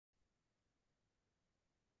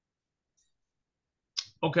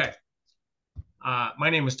Okay.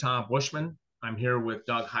 My name is Tom Bushman. I'm here with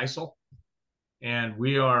Doug Heisel, and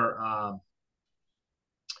we are.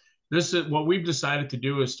 This is what we've decided to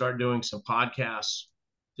do is start doing some podcasts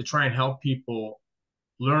to try and help people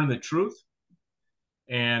learn the truth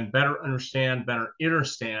and better understand, better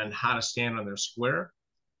understand how to stand on their square.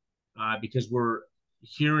 Because we're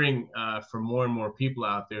hearing from more and more people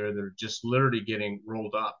out there that are just literally getting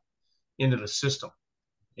rolled up into the system,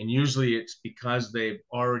 and usually it's because they've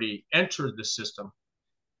already entered the system.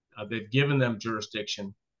 They've given them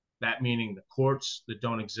jurisdiction, that meaning the courts that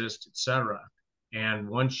don't exist, etc. And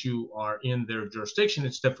once you are in their jurisdiction,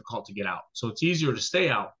 it's difficult to get out. So it's easier to stay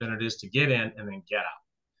out than it is to get in and then get out.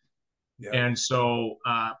 Yeah. And so,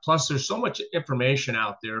 plus, there's so much information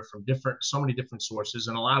out there from so many different sources,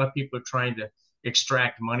 and a lot of people are trying to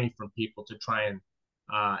extract money from people to try and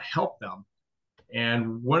help them.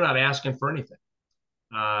 And we're not asking for anything.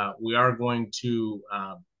 We are going to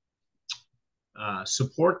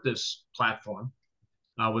support this platform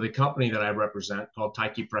with a company that I represent called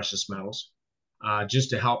Tyche Precious Metals, just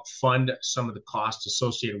to help fund some of the costs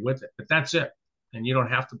associated with it. But that's it. And you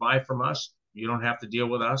don't have to buy from us. You don't have to deal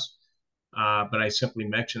with us. But I simply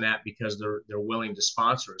mention that because they're willing to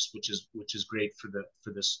sponsor us, which is great for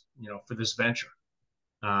this venture.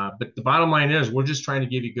 But the bottom line is we're just trying to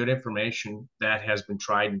give you good information that has been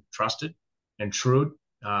tried and trusted and true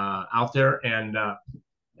out there.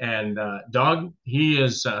 And Doug, he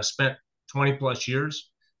has spent 20 plus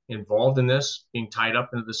years involved in this, being tied up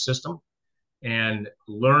into the system and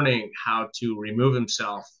learning how to remove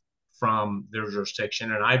himself from their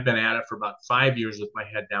jurisdiction. And I've been at it for about 5 years with my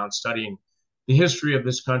head down, studying the history of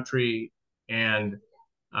this country and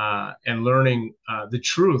learning the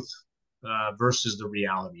truth versus the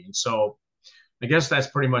reality. And so I guess that's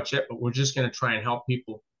pretty much it. But we're just going to try and help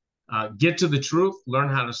people get to the truth, learn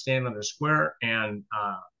how to stand on their square, and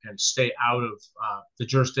stay out of the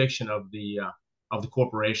jurisdiction of the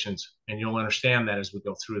corporations. And you'll understand that as we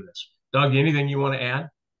go through this. Doug, anything you want to add?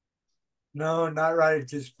 No, not right at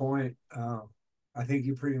this point. I think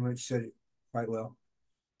you pretty much said it quite well.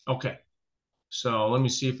 Okay. So let me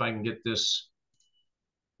see if I can get this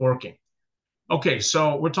working. Okay,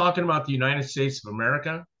 so we're talking about the United States of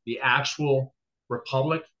America, the actual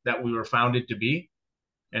republic that we were founded to be,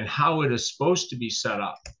 and how it is supposed to be set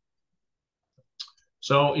up.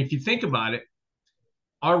 So if you think about it,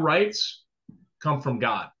 our rights come from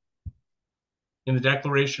God. In the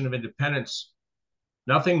Declaration of Independence,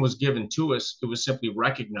 nothing was given to us. It was simply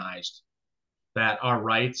recognized that our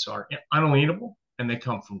rights are unalienable and they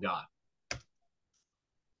come from God.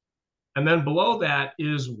 And then below that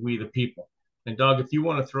is we the people. And Doug, if you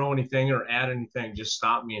want to throw anything or add anything, just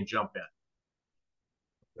stop me and jump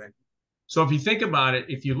in. Okay. So if you think about it,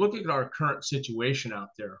 if you look at our current situation out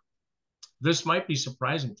there, this might be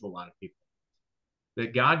surprising to a lot of people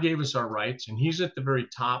that God gave us our rights, and He's at the very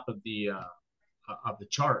top of the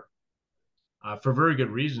chart for very good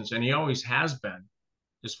reasons, and He always has been,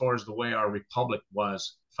 as far as the way our republic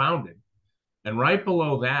was founded. And right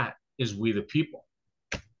below that is we the people.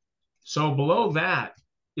 So below that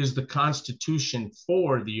is the Constitution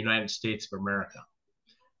for the United States of America.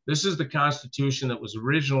 This is the Constitution that was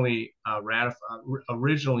originally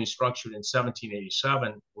structured in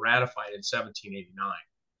 1787, ratified in 1789.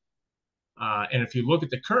 And if you look at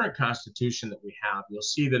the current Constitution that we have, you'll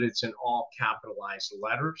see that it's in all capitalized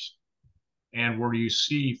letters. And where you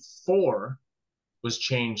see for was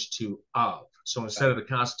changed to of. So instead of the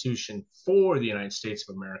Constitution for the United States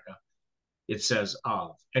of America, it says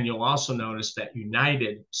of. And you'll also notice that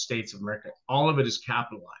United States of America, all of it is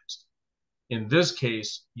capitalized. In this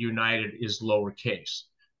case, United is lowercase.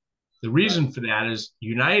 The reason for that is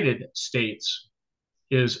United States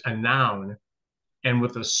is a noun, and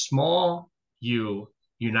with a small u,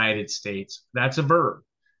 United States, that's a verb.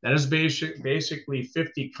 That is basically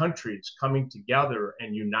 50 countries coming together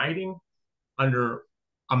and uniting under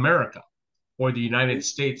America, or the United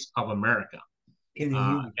States of America.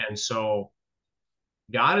 And so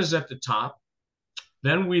God is at the top,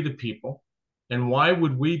 then we the people. And why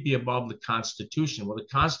would we be above the Constitution? Well, the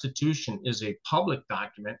Constitution is a public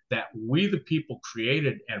document that we the people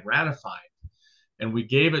created and ratified. And we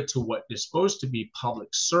gave it to what is supposed to be public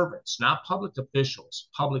servants, not public officials,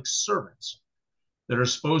 public servants that are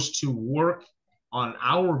supposed to work on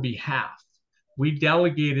our behalf. We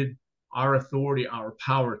delegated our authority, our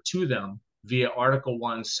power to them via Article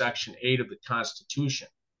 1, Section 8 of the Constitution.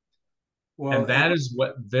 Well, and that is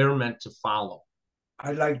what they're meant to follow.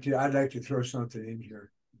 I'd like to throw something in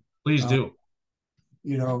here. Please do.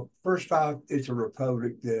 First off, it's a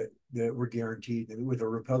republic that we're guaranteed with a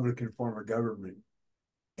Republican form of government.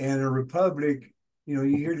 And a republic you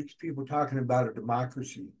hear these people talking about a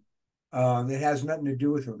democracy. It has nothing to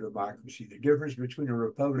do with a democracy. The difference between a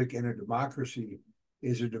republic and a democracy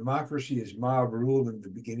is a democracy is mob rule in the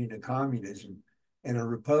beginning of communism, and a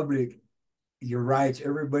republic, your rights,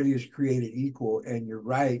 everybody is created equal, and your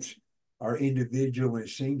rights are individual and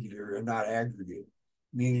singular and not aggregate,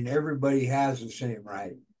 meaning everybody has the same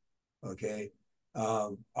right. Okay,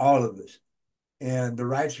 all of us, and the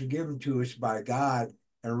rights are given to us by God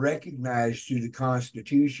and recognized through the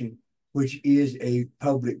Constitution, which is a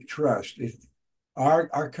public trust.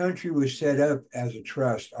 Our country was set up as a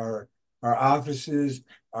trust. Our offices,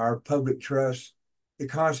 our public trusts. The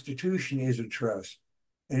Constitution is a trust.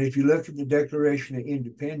 And if you look at the Declaration of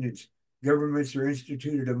Independence, governments are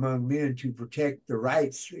instituted among men to protect the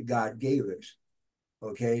rights that God gave us.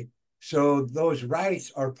 Okay, so those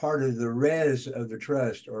rights are part of the res of the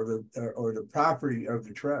trust, or the property of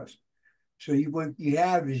the trust. So what you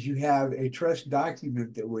have is you have a trust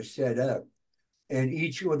document that was set up, and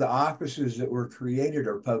each of the offices that were created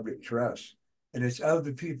are public trusts, and it's of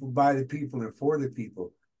the people, by the people, and for the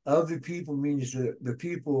people. Of the people means the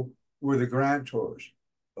people were the grantors,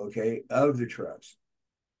 okay, of the trust.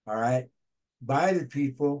 All right, by the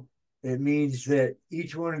people, it means that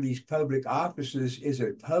each one of these public offices is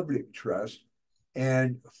a public trust.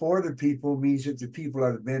 And for the people means that the people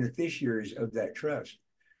are the beneficiaries of that trust.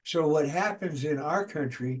 So, what happens in our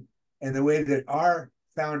country and the way that our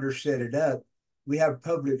founders set it up, we have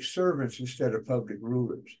public servants instead of public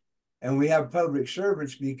rulers. And we have public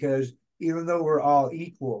servants because even though we're all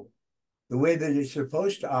equal, the way that it's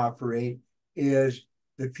supposed to operate is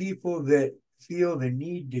the people that feel the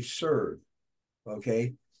need to serve,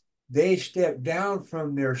 okay, they step down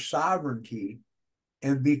from their sovereignty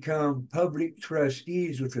and become public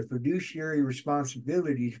trustees with a fiduciary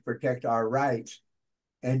responsibility to protect our rights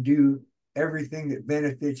and do everything that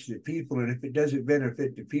benefits the people. And if it doesn't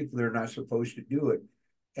benefit the people, they're not supposed to do it.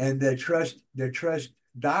 And the trust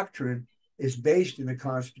doctrine is based in the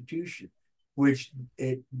Constitution, which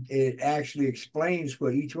it actually explains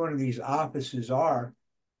what each one of these offices are,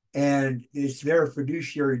 and it's their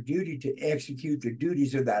fiduciary duty to execute the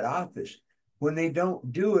duties of that office. When they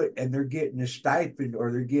don't do it and they're getting a stipend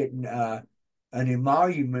or they're getting an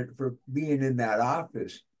emolument for being in that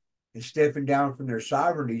office and stepping down from their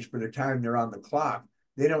sovereignties for the time they're on the clock,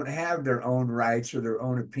 they don't have their own rights or their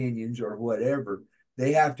own opinions or whatever.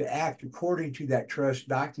 They have to act according to that trust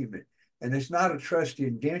document. And it's not a trust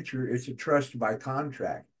indenture, it's a trust by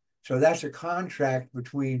contract. So that's a contract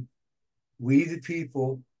between we, the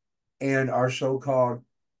people, and our so-called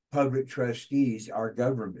public trustees, our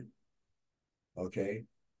government. Okay.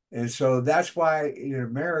 And so that's why in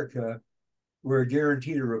America, we're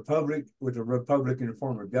guaranteed a republic with a Republican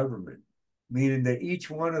form of government, meaning that each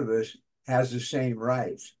one of us has the same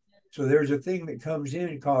rights. So there's a thing that comes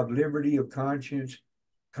in called liberty of conscience,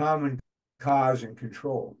 common cause, and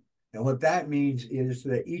control. And what that means is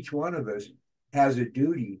that each one of us has a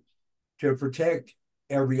duty to protect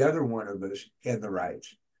every other one of us and the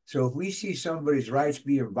rights. So if we see somebody's rights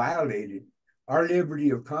being violated, our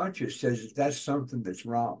liberty of conscience says that that's something that's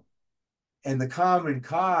wrong. And the common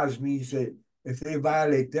cause means that if they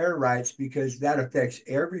violate their rights, because that affects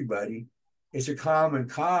everybody, it's a common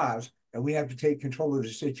cause, and we have to take control of the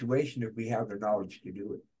situation if we have the knowledge to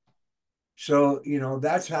do it. So,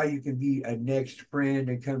 that's how you can be a next friend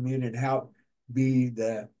and come in and help be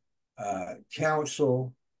the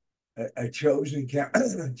counsel, a chosen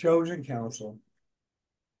chosen counsel,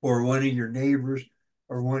 or one of your neighbors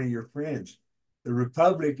or one of your friends. The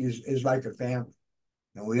republic is like a family,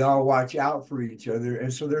 and we all watch out for each other.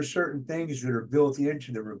 And so there's certain things that are built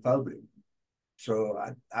into the republic.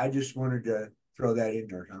 So I just wanted to throw that in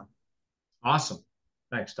there, huh? Awesome.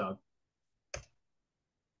 Thanks, Doug.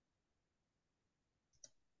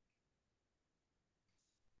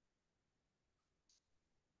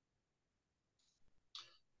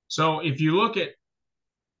 So if you look at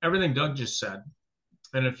everything Doug just said,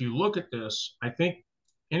 and if you look at this, I think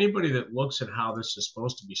anybody that looks at how this is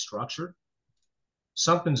supposed to be structured,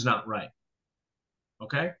 something's not right.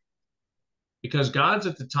 Okay? Because God's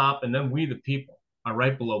at the top, and then we, the people, are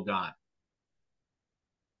right below God.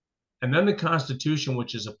 And then the Constitution,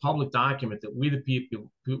 which is a public document that we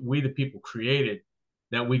the people created,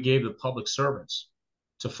 that we gave the public servants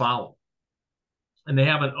to follow. And they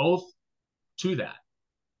have an oath to that.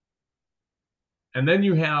 And then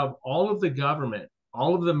you have all of the government,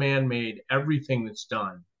 all of the man-made, everything that's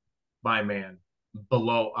done by man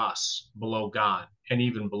below us, below God, and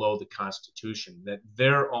even below the Constitution, that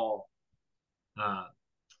they're all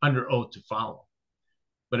under oath to follow.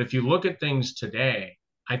 But if you look at things today,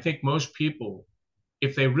 I think most people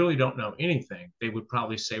if they really don't know anything, they would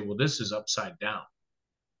probably say, well, this is upside down,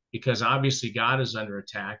 because obviously God is under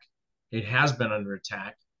attack. It has been under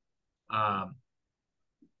attack um,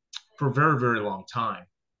 for a very, very long time.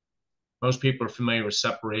 Most people are familiar with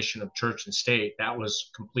separation of church and state. That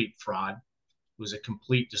was complete fraud. It was a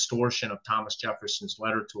complete distortion of Thomas Jefferson's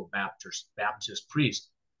letter to a Baptist priest.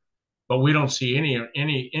 But we don't see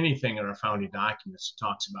anything in our founding documents that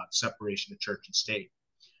talks about separation of church and state.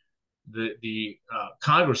 The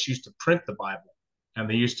Congress used to print the Bible, and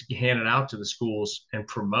they used to hand it out to the schools and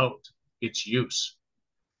promote its use.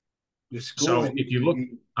 So if you look,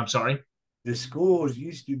 I'm sorry. The schools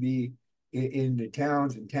used to be in the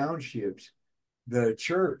towns and townships. The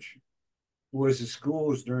church was the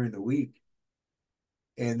schools during the week,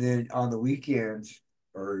 and then on the weekends,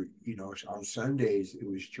 or on Sundays, it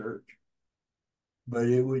was church. But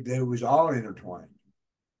it was all intertwined.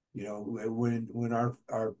 When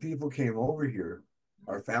our people came over here,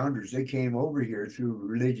 our founders, they came over here through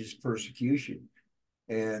religious persecution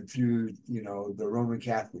and through the Roman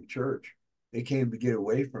Catholic Church. They came to get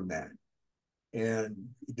away from that, and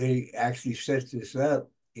they actually set this up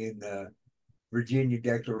in the Virginia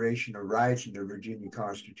Declaration of Rights and the Virginia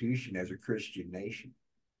Constitution as a Christian nation.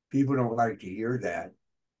 People don't like to hear that,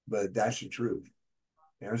 but that's the truth.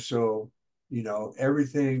 And so,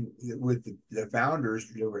 everything with the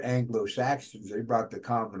founders, they were Anglo-Saxons. They brought the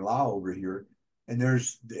common law over here, and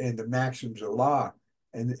the maxims of law.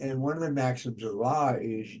 And one of the maxims of law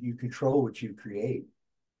is you control what you create.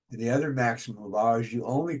 And the other maxim of law is you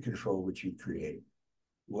only control what you create.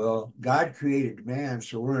 Well, God created man,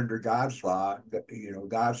 so we're under God's law.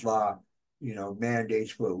 God's law,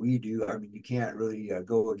 mandates what we do. I mean, you can't really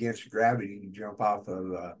go against gravity and jump off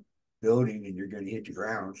of a building and you're going to hit the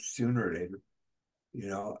ground sooner or later.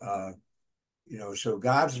 So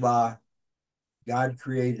God's law, God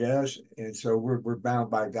created us, and so we're bound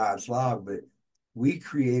by God's law. But we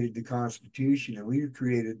created the Constitution, and we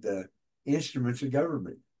created the instruments of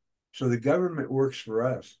government. So the government works for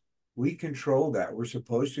us. We control that. We're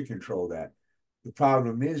supposed to control that. The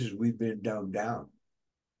problem is we've been dumbed down,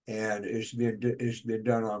 and it's been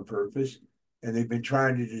done on purpose. And they've been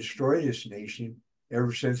trying to destroy this nation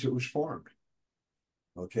ever since it was formed.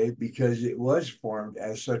 Okay, because it was formed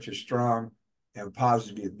as such a strong and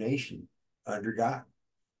positive nation under God.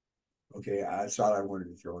 Okay, that's all I wanted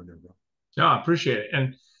to throw in there, bro. No, I appreciate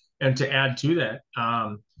it. And to add to that,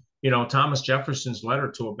 Thomas Jefferson's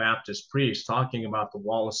letter to a Baptist priest talking about the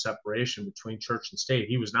wall of separation between church and state,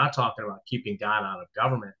 he was not talking about keeping God out of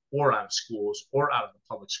government or out of schools or out of the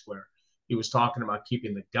public square. He was talking about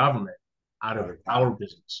keeping the government out of our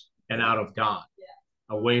business and out of God,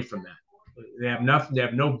 away from that. They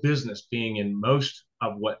have no business being in most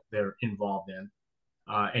of what they're involved in.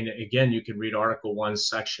 And again, you can read Article 1,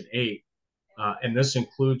 Section 8, and this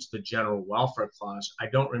includes the General Welfare Clause. I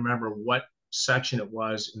don't remember what section it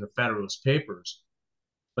was in the Federalist Papers,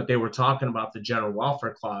 but they were talking about the General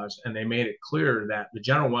Welfare Clause, and they made it clear that the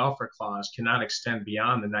General Welfare Clause cannot extend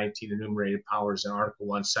beyond the 19 enumerated powers in Article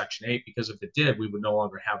 1, Section 8, because if it did, we would no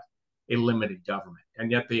longer have a limited government.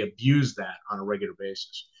 And yet they abuse that on a regular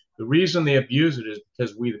basis. The reason they abuse it is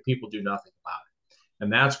because we, the people, do nothing about it.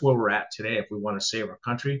 And that's where we're at today if we want to save our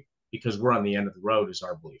country, because we're on the end of the road, is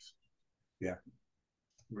our belief. Yeah.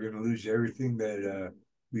 We're going to lose everything that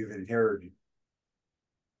we've inherited.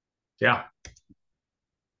 Yeah.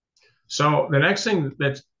 So the next thing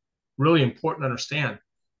that's really important to understand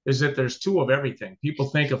is that there's two of everything. People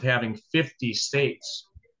think of having 50 states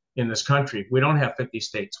in this country. We don't have 50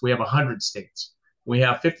 states. We have 100 states. We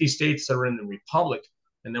have 50 states that are in the republic,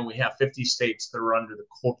 and then we have 50 states that are under the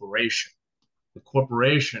corporation. The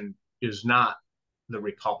corporation is not the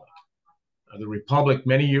republic. The republic,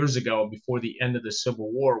 many years ago, before the end of the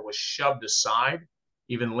Civil War, was shoved aside.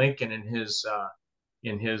 Even Lincoln, in his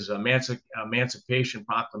Emancipation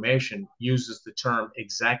Proclamation, uses the term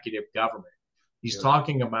executive government. He's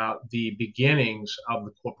talking about the beginnings of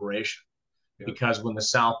the corporation, because when the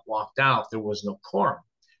South walked out, there was no quorum.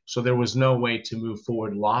 So there was no way to move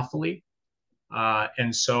forward lawfully.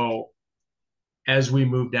 And so as we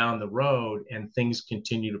move down the road and things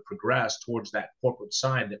continue to progress towards that corporate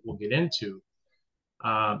side that we'll get into,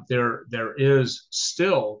 there is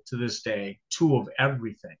still, to this day, two of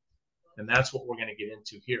everything. And that's what we're going to get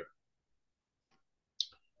into here.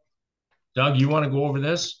 Doug, you want to go over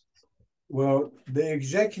this? Well, the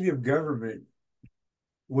executive government,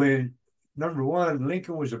 when, number one,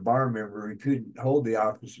 Lincoln was a bar member, he couldn't hold the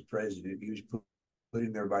office of president. He was put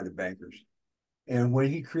in there by the bankers. And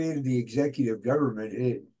when he created the executive government,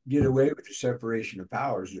 it did away with the separation of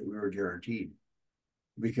powers that we were guaranteed,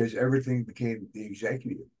 because everything became the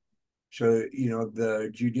executive. So, the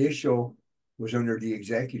judicial was under the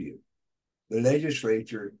executive. The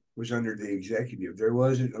legislature was under the executive. There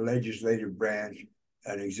wasn't a legislative branch,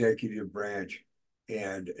 an executive branch,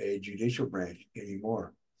 and a judicial branch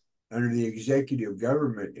anymore. Under the executive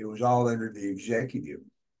government, it was all under the executive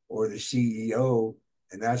or the CEO.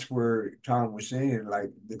 And that's where Tom was saying,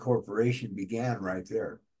 like, the corporation began right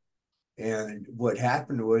there. And what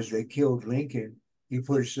happened was they killed Lincoln. He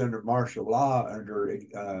put us under martial law under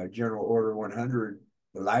General Order 100,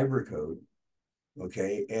 the Library Code.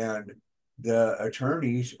 Okay. And the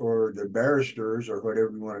attorneys or the barristers or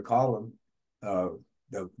whatever you want to call them,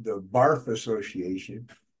 the BARF Association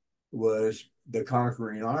was the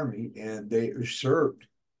conquering army, and they usurped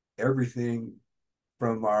everything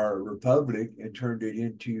from our republic and turned it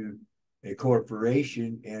into a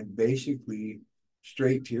corporation and basically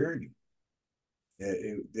straight tyranny.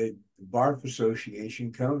 The BARF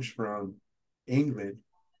Association comes from England,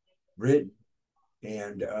 Britain,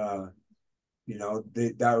 and that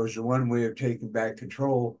was the one way of taking back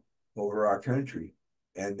control over our country,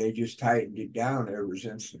 and they just tightened it down ever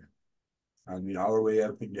since then. I mean, all the way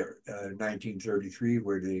up into 1933,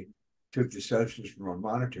 where they took the substance from our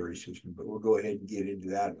monetary system. But we'll go ahead and get into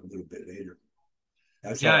that a little bit later.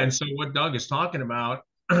 That's Yeah, all. and so what Doug is talking about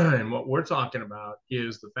and what we're talking about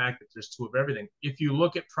is the fact that there's two of everything. If you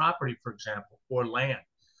look at property, for example, or land,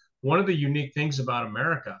 one of the unique things about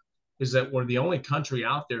America is that we're the only country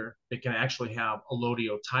out there that can actually have a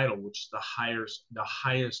allodial title, which is the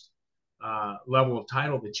highest level of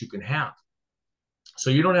title that you can have. So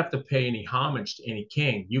you don't have to pay any homage to any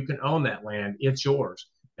king. You can own that land; it's yours,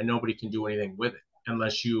 and nobody can do anything with it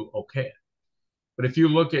unless you okay it. But if you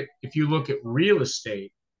look at real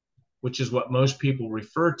estate, which is what most people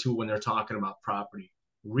refer to when they're talking about property,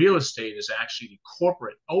 real estate is actually the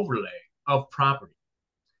corporate overlay of property.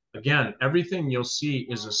 Again, everything you'll see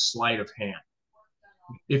is a sleight of hand.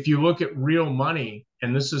 If you look at real money,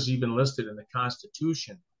 and this is even listed in the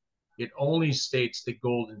Constitution, it only states that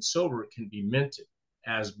gold and silver can be minted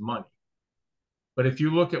as money. But if you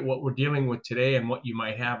look at what we're dealing with today and what you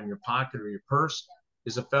might have in your pocket or your purse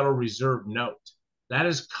is a Federal Reserve note. That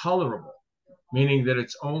is colorable, meaning that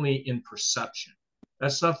it's only in perception.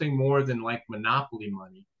 That's nothing more than like monopoly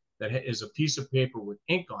money that is a piece of paper with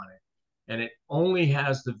ink on it, and it only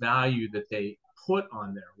has the value that they put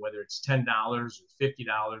on there, whether it's $10 or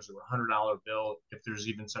 $50 or $100 bill, if there's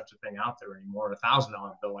even such a thing out there anymore,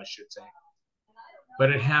 $1,000 bill, I should say.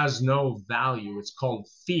 But it has no value. It's called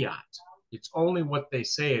fiat. It's only what they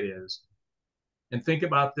say it is. And think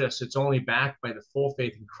about this, it's only backed by the full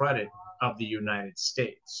faith and credit of the United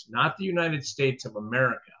States, not the United States of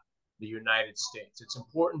America, the United States. It's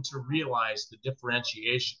important to realize the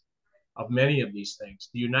differentiation of many of these things.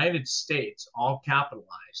 The United States, all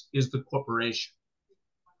capitalized, is the corporation.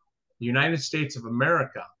 The United States of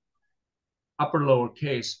America, upper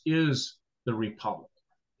lowercase, is the republic.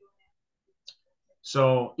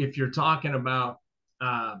 So if you're talking about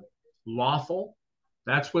lawful,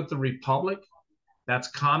 that's with the republic, that's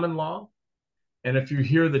common law. And if you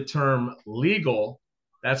hear the term legal,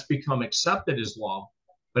 that's become accepted as law,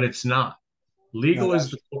 but it's not. Legal is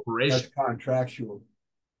the corporation. That's contractual.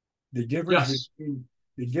 The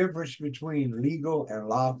difference between legal and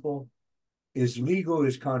lawful is legal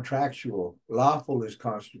is contractual, lawful is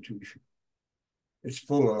constitutional. It's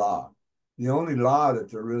full of law. The only law that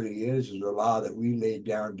there really is the law that we laid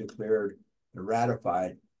down, declared, and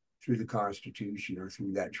ratified through the Constitution or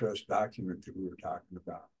through that trust document that we were talking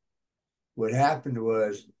about. What happened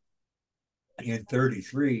was in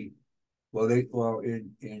 33,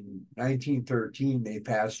 in 1913, they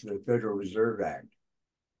passed the Federal Reserve Act.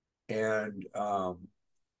 And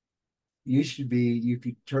used to be you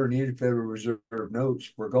could turn in Federal Reserve notes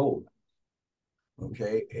for gold.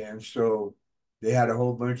 Okay. And so they had a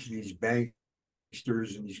whole bunch of these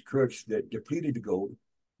banksters and these crooks that depleted the gold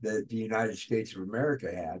that the United States of America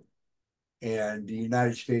had. And the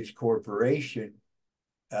United States Corporation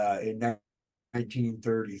in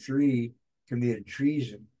 1933 committed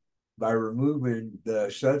treason by removing the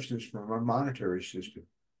substance from our monetary system.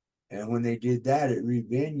 And when they did that, it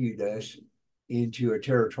revenued us into a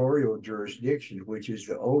territorial jurisdiction, which is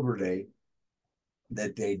the overlay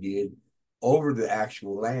that they did over the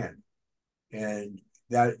actual land. And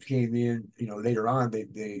that came in, later on,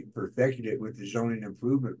 they perfected it with the zoning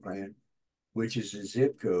improvement plan, which is a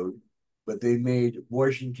zip code. But they made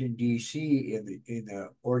Washington, D.C. in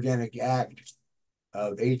the Organic Act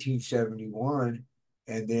of 1871,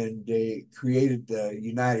 and then they created the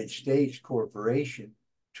United States Corporation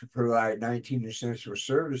to provide 19 essential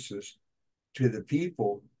services to the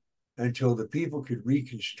people until the people could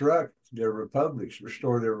reconstruct their republics,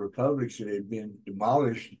 restore their republics that had been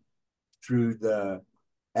demolished through the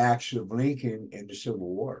acts of Lincoln and the Civil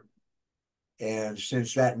War. And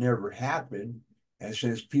since that never happened, and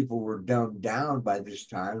since people were dumbed down by this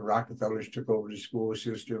time, Rockefellers took over the school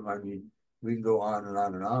system. I mean, we can go on and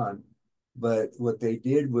on and on. But what they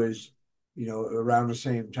did was, around the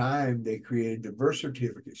same time, they created the birth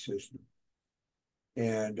certificate system.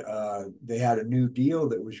 And they had a new deal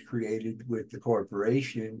that was created with the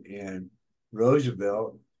corporation and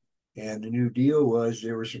Roosevelt. And the new deal was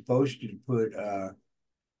they were supposed to put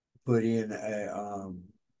in a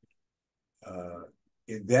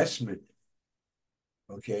investment,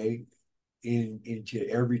 okay, into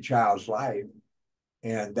every child's life.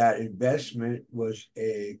 And that investment was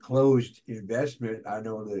a closed investment. I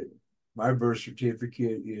know that my birth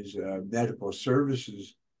certificate is a medical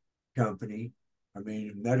services company. I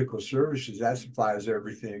mean, medical services, that supplies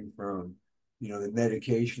everything from, the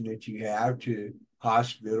medication that you have to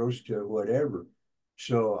hospitals to whatever.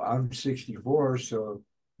 So I'm 64. So,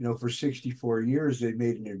 for 64 years, they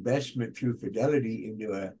made an investment through Fidelity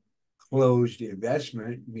into a closed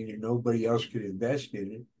investment, meaning nobody else could invest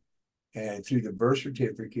in it, and through the birth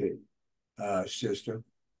certificate system.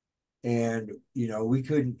 And, we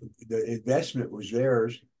couldn't, the investment was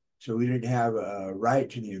theirs. So we didn't have a right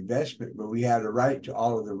to the investment, but we had a right to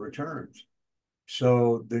all of the returns.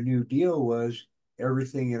 So the new deal was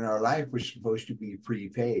everything in our life was supposed to be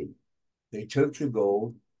prepaid. They took the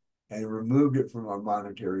gold and removed it from our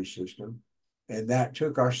monetary system, and that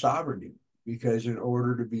took our sovereignty. Because in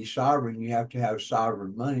order to be sovereign, you have to have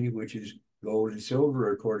sovereign money, which is gold and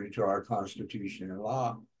silver, according to our Constitution and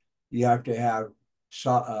law. You have to have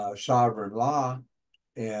sovereign law,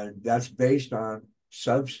 and that's based on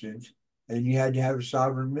substance. And you had to have a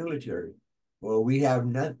sovereign military. Well, we have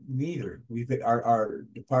neither. Our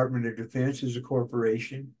Department of Defense is a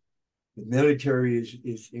corporation. The military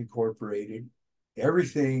is incorporated.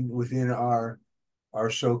 Everything within our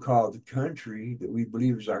so-called country that we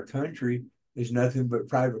believe is our country is nothing but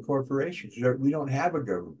private corporations. We don't have a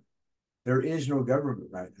government. There is no government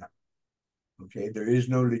right now. Okay, there is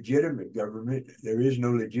no legitimate government. There is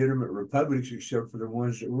no legitimate republics except for the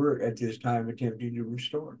ones that we're at this time attempting to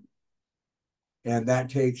restore. And that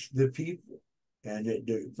takes the people. And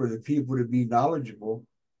for the people to be knowledgeable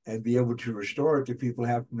and be able to restore it, the people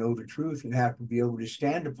have to know the truth and have to be able to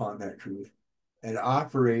stand upon that truth and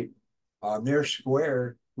operate on their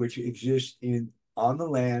square, which exists on the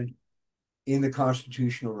land in the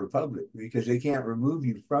constitutional republic, because they can't remove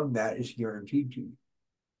you from that. It's guaranteed to you.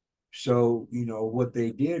 So, what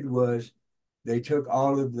they did was they took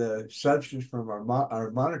all of the substance from our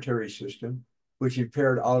monetary system, which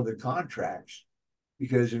impaired all of the contracts,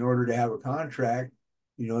 because in order to have a contract,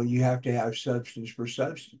 you have to have substance for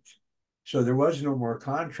substance. So there was no more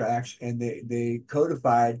contracts, and they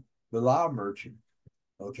codified the law merchant.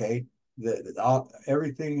 Okay,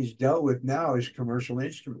 everything is dealt with now is commercial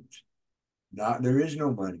instruments. There is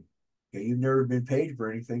no money. Okay? You've never been paid for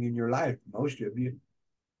anything in your life, most of you,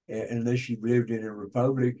 unless you lived in a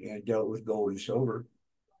republic and dealt with gold and silver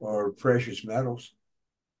or precious metals.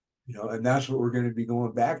 And that's what we're going to be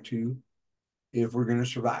going back to if we're going to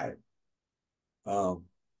survive.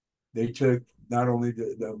 They took not only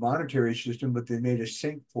the monetary system, but they made a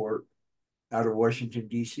sink port out of Washington,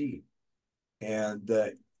 D.C. And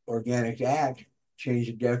the Organic Act changed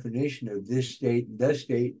the definition of this state and the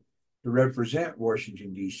state to represent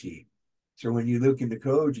Washington, D.C. So when you look in the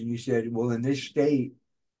codes and you said, well, in this state,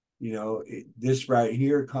 this right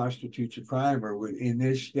here constitutes a crime, or in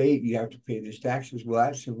this state, you have to pay this taxes. Well,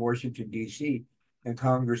 that's in Washington, D.C., and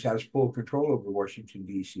Congress has full control over Washington,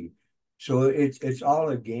 D.C. So it's all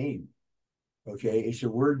a game, okay? It's a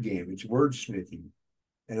word game. It's wordsmithing.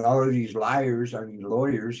 And all of these lawyers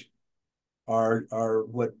are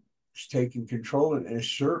what's taking control and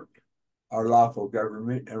assert our lawful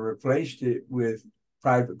government and replaced it with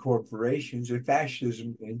private corporations and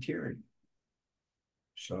fascism and tyranny.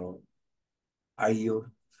 So I yield.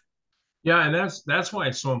 Yeah, and that's why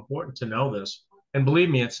it's so important to know this. And believe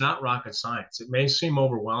me, it's not rocket science. It may seem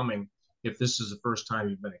overwhelming if this is the first time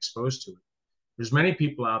you've been exposed to it. There's many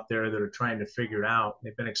people out there that are trying to figure it out.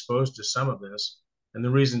 They've been exposed to some of this. And the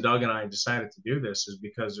reason Doug and I decided to do this is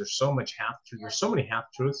because there's so much there's so many half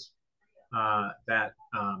truths that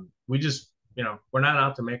we just, we're not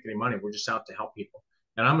out to make any money. We're just out to help people.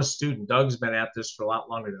 And I'm a student. Doug's been at this for a lot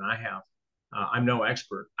longer than I have. I'm no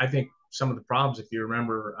expert. I think some of the problems, if you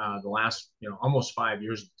remember the last, almost 5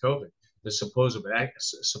 years of COVID, the supposed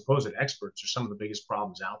experts are some of the biggest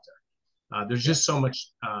problems out there. There's just so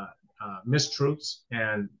much mistruths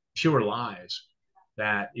and pure lies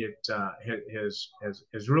that it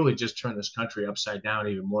has really just turned this country upside down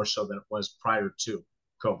even more so than it was prior to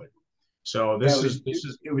COVID. So Yeah, this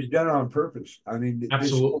is it was done on purpose. I mean, this whole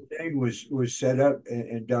absolutely. thing was set up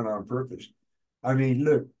and done on purpose. I mean,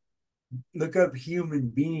 look up human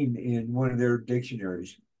being in one of their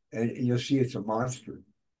dictionaries, and you'll see it's a monster.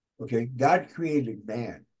 Okay, God created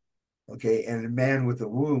man. Okay, and a man with a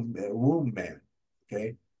womb man.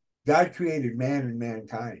 Okay, God created man and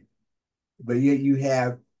mankind, but yet you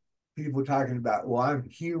have people talking about, well, I'm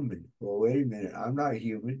human. Well, wait a minute, I'm not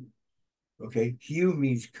human. Okay, hue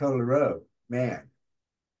means color of man,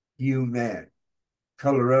 hue man,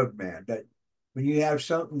 color of man. That when you have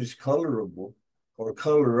something that's colorable or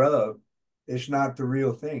color of, it's not the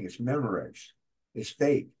real thing. It's Memorex. It's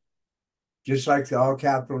fake. Just like the all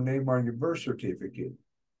capital name on your birth certificate.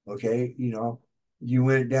 Okay, you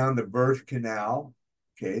went down the birth canal.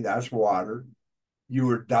 Okay, that's water. You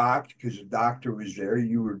were docked because the doctor was there.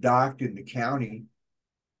 You were docked in the county,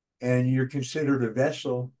 and you're considered a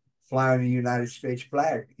vessel flying the United States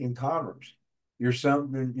flag in commerce. You're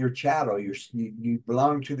something. You're chattel. You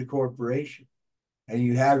belong to the corporation, and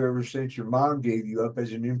you have ever since your mom gave you up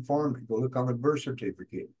as an informant. Go look on the birth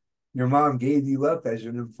certificate. Your mom gave you up as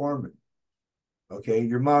an informant. Okay,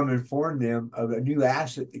 your mom informed them of a new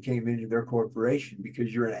asset that came into their corporation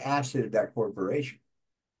because you're an asset of that corporation.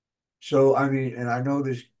 So, I mean, and I know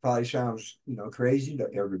this probably sounds, crazy to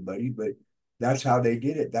everybody, but that's how they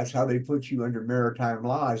did it. That's how they put you under maritime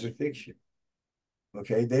law as a fiction.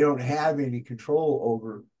 Okay, they don't have any control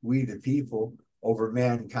over we the people, over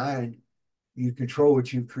mankind. You control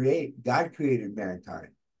what you create. God created mankind.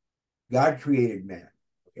 God created man.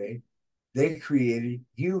 Okay, they created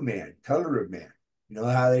human, color of man. You know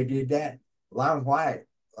how they did that? Well, I'm white.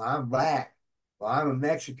 Well, I'm black. Well, I'm a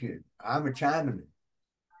Mexican. I'm a Chinaman.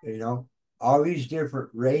 You know, all these different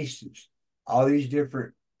races, all these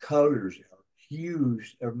different colors,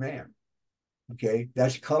 hues of man. Okay,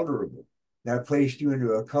 that's colorable. That placed you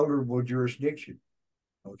into a colorable jurisdiction.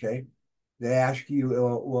 Okay, they ask you,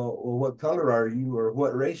 well, what color are you, or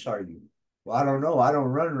what race are you? Well, I don't know. I don't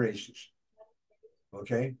run races.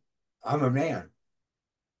 Okay, I'm a man,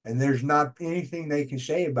 and there's not anything they can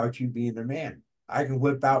say about you being a man. I can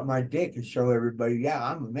whip out my dick and show everybody, yeah,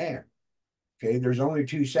 I'm a man. Okay, there's only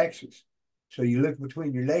two sexes. So you look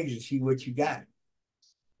between your legs and see what you got.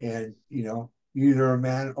 And, either a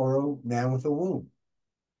man or a man with a womb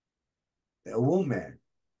man.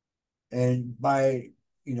 And by,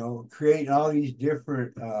 creating all these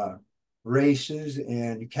different races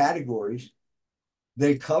and categories,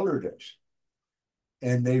 they colored us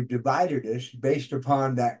and they've divided us based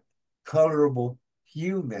upon that colorable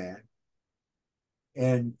hue man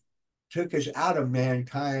and took us out of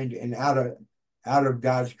mankind and out of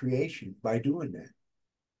God's creation by doing that.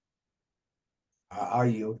 Are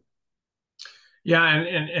you? Yeah,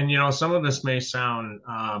 and some of this may sound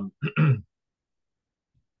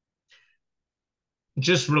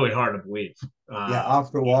just really hard to believe, Yeah, uh,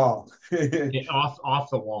 off the wall. off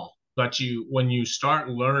the wall. But when you start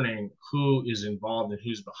learning who is involved and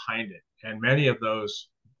who's behind it, and many of those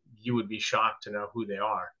you would be shocked to know who they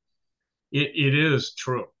are. It is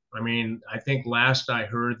true. I mean, I think last I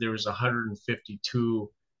heard there was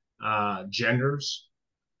 152 genders.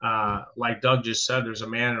 Like Doug just said, there's a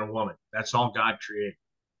man and a woman. That's all God created,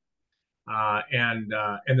 and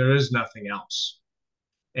there is nothing else.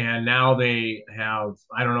 And now they have,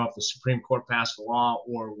 I don't know if the Supreme Court passed a law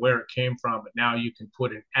or where it came from, but now you can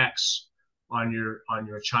put an X on your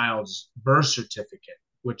child's birth certificate,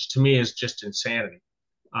 which to me is just insanity.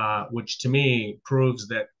 Which to me proves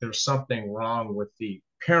that there's something wrong with the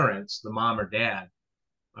parents, the mom or dad,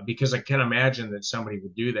 because I can't imagine that somebody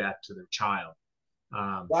would do that to their child.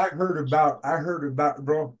 Well, I heard about,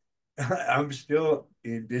 bro. I'm still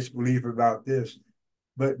in disbelief about this,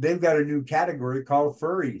 but they've got a new category called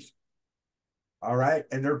furries. All right.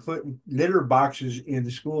 And they're putting litter boxes in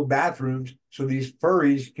the school bathrooms so these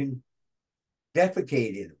furries can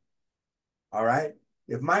defecate in them. All right.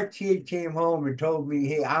 If my kid came home and told me,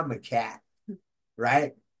 hey, I'm a cat,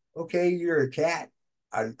 right? Okay, you're a cat.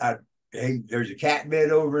 Hey, there's a cat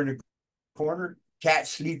bed over in the corner. Cats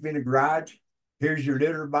sleep in the garage. Here's your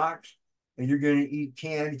litter box, and you're going to eat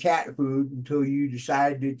canned cat food until you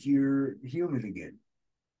decide that you're human again,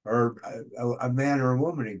 or a man or a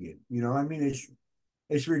woman again. I mean,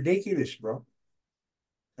 it's ridiculous, bro.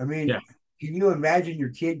 I Yeah. mean, can you imagine your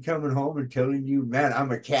kid coming home and telling you, "Man,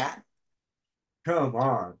 I'm a cat"? Come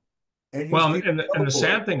on, and these Well, people and go the for it.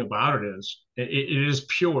 sad thing about it is it is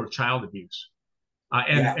pure child abuse,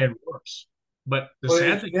 Yeah, and worse. But the well,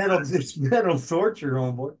 sad it's thing mental, about it, it's mental torture,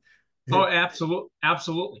 homeboy. oh, absolutely,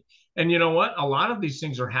 absolutely. And you know what? A lot of these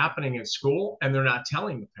things are happening at school and they're not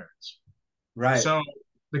telling the parents. Right. So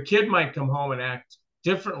the kid might come home and act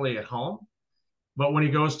differently at home, but when he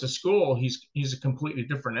goes to school, he's a completely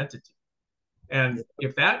different entity. And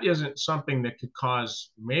if that isn't something that could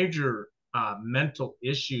cause major mental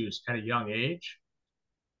issues at a young age,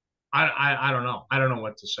 I don't know. I don't know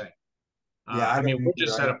what to say. Yeah, I I mean, don't we're either.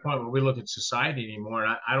 just at a point where we look at society anymore,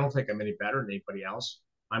 and I don't think I'm any better than anybody else.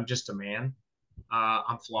 I'm just a man.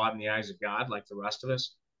 I'm flawed in the eyes of God, like the rest of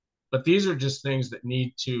us. But these are just things that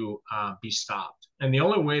need to be stopped. And the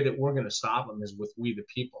only way that we're going to stop them is with we, the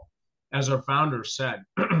people. As our founder said,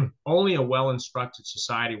 only a well instructed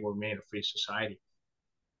society will remain a free society.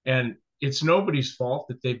 And it's nobody's fault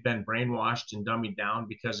that they've been brainwashed and dummied down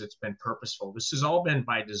because it's been purposeful. This has all been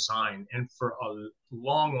by design and for a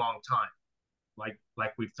long, long time.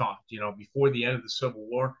 Like we've talked, before the end of the Civil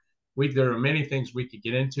War, there are many things we could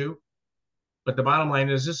get into, but the bottom line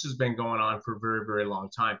is this has been going on for a very, very long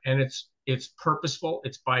time, and it's purposeful.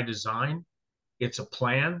 It's by design. It's a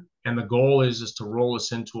plan, and the goal is to roll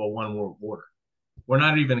us into a one world order. We're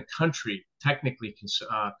not even a country technically,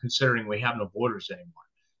 considering we have no borders anymore.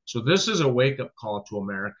 So this is a wake up call to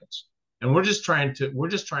Americans, and we're just trying to.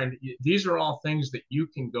 These are all things that you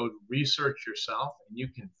can go research yourself, and you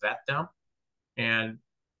can vet them, and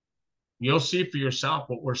you'll see for yourself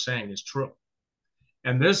what we're saying is true.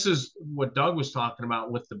 And this is what Doug was talking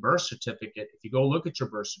about with the birth certificate. If you go look at your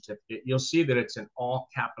birth certificate, you'll see that it's an all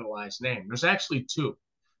capitalized name. There's actually two.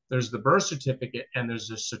 There's the birth certificate and there's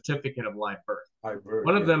the certificate of live birth. I've heard,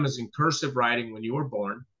 One of yeah. them is in cursive writing when you were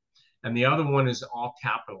born, and the other one is all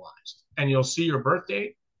capitalized. And you'll see your birth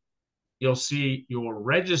date. You'll see your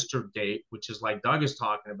registered date, which is like Doug is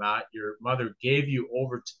talking about. Your mother gave you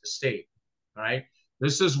over to the state. All right.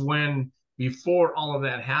 This is when, before all of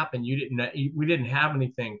that happened, we didn't have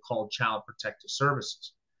anything called child protective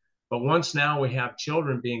services. But once now we have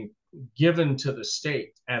children being given to the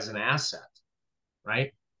state as an asset,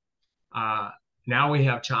 right? Uh, Now we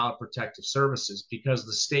have child protective services because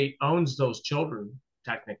the state owns those children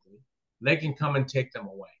technically. They can come and take them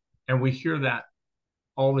away. And we hear that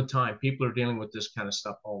all the time. People are dealing with this kind of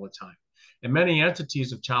stuff all the time. And many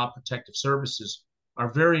entities of child protective services are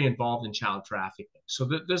very involved in child trafficking. So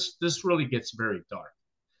this really gets very dark.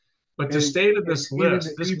 But the And, state of and this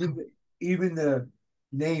list, even the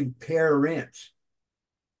name parents,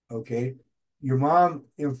 okay? Your mom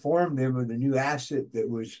informed them of the new asset that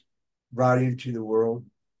was brought into the world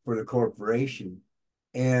for the corporation,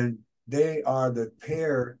 and they are the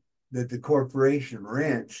pair that the corporation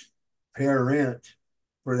rents, parent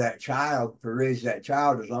for that child, to raise that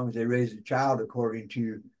child, as long as they raise the child according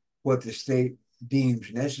to what the state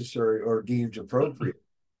deems necessary or deems appropriate.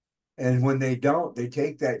 And when they don't, they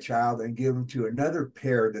take that child and give them to another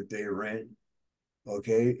pair that they rent.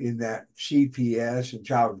 Okay, in that CPS and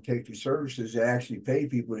Child Protective Services, they actually pay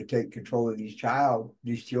people to take control of these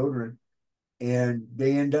children, and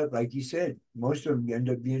they end up, like you said, most of them end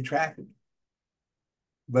up being trafficked.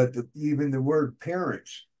 But even the word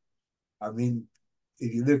parents, I mean,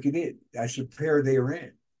 if you look at it, that's a pair they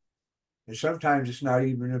rent. And sometimes it's not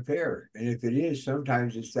even a pair. And if it is,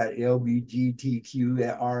 sometimes it's that LBGTQ,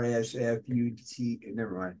 that RSFUT,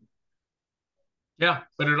 never mind. yeah,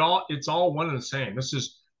 but it's all one and the same. This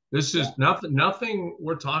is Yeah. nothing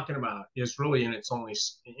we're talking about is really in its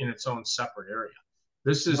own separate area.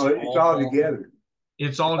 This No, is it's all all together.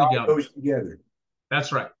 it's It all all together. goes together.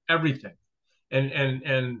 That's right. Everything.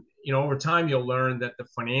 And over time you'll learn that the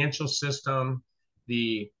financial system,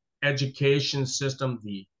 the education system,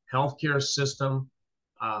 the healthcare system,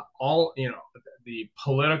 all the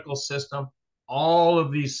political system, all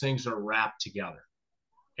of these things are wrapped together.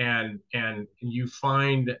 And you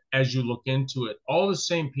find, as you look into it, all the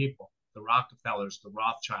same people: the Rockefellers, the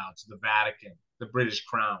Rothschilds, the Vatican, the British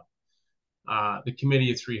Crown, the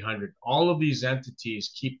Committee of 300. All of these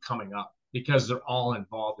entities keep coming up because they're all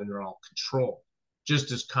involved and they're all controlled,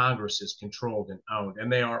 just as Congress is controlled and owned.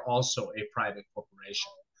 And they are also a private corporation.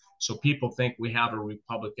 So people think we have a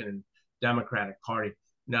Republican and Democratic Party.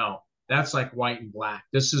 No, that's like white and black.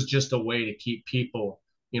 This is just a way to keep people,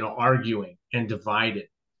 arguing and divided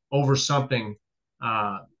over something,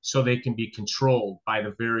 so they can be controlled by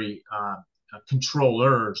the very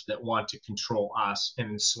controllers that want to control us and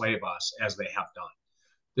enslave us as they have done.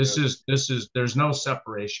 Yeah. There's no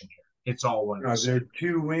separation here. It's all one and No, the they're same.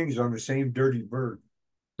 two wings on the same dirty bird.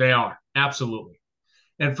 They are, absolutely.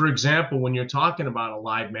 And for example, when you're talking about a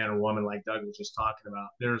live man or woman, like Doug was just talking about,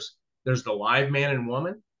 there's the live man and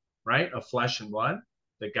woman, right, of flesh and blood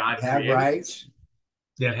that God They have created, rights.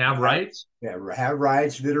 that have Have, rights. yeah, have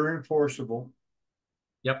rights that are enforceable.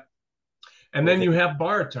 Yep. And then Okay. you have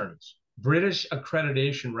bar attorneys. British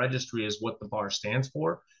Accreditation Registry is what the bar stands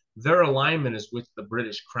for. Their alignment is with the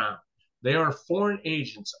British Crown. They are foreign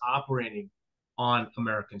agents operating on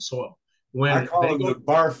American soil. I When call they them the go,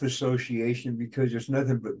 barf association because there's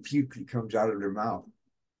nothing but puke that comes out of their mouth.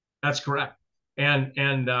 that's correct. And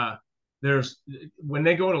there's when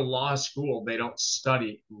they go to law school, they don't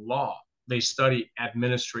study law. They study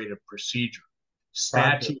administrative procedure,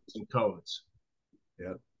 Process. statutes and codes.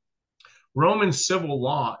 Yeah. Roman civil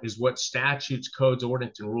law is what statutes, codes,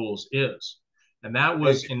 ordinance, and rules is. And that The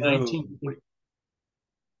was in code. 1940.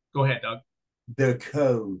 Go ahead, Doug. The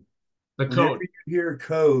code. The Whenever code. you hear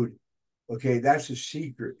code, okay, that's a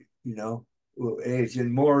secret, It's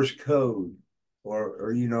in Morse code,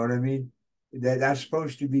 or you know what I mean? That's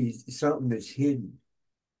supposed to be something that's hidden.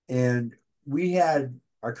 And we had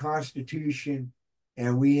our Constitution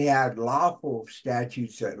and we had lawful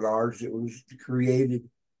statutes at large that was created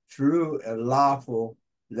through a lawful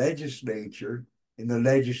legislature in the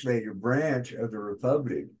legislative branch of the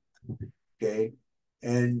Republic. Okay.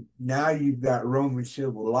 And now you've got Roman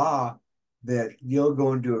civil law that you'll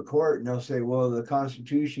go into a court and they'll say, well, the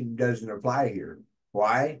Constitution doesn't apply here.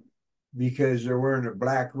 Why? Because they're wearing a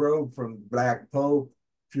black robe from Black Pope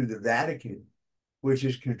to the Vatican, which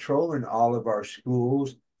is controlling all of our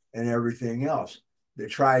schools and everything else. The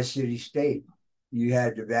Tri-City State. You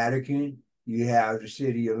had the Vatican, you have the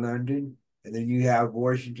City of London, and then you have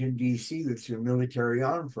Washington, D.C., that's a military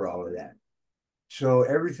arm for all of that. So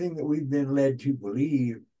everything that we've been led to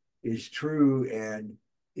believe is true and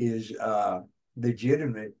is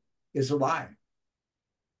legitimate is a lie.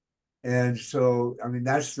 And so, I mean,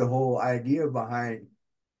 that's the whole idea behind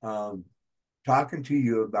talking to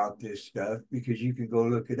you about this stuff, because you can go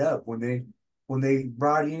look it up. When they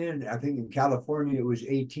brought in, I think in California it was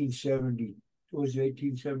 1870. What was it,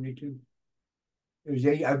 1872? It was,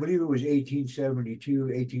 I believe it was 1872,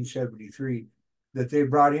 1873, that they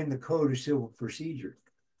brought in the Code of Civil Procedure.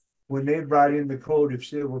 When they brought in the Code of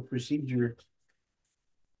Civil Procedure,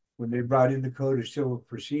 when they brought in the Code of Civil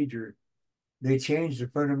Procedure, they changed the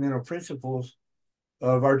fundamental principles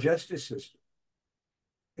of our justice system.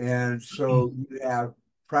 And so you have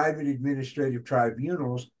private administrative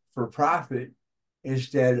tribunals for profit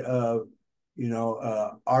instead of,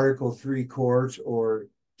 Article 3 courts or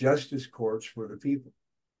justice courts for the people,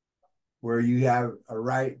 where you have a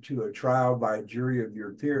right to a trial by jury of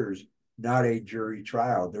your peers, not a jury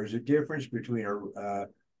trial. There's a difference between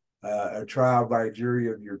a trial by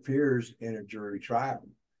jury of your peers and a jury trial.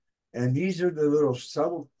 And these are the little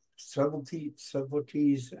subtleties,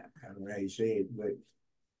 I don't know how you say it,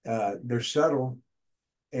 but they're subtle.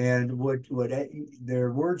 And what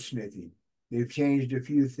they're wordsmithing. They've changed a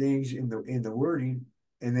few things in the wording,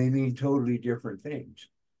 and they mean totally different things.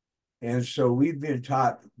 And so we've been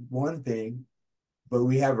taught one thing, but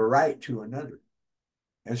we have a right to another.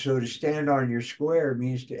 And so to stand on your square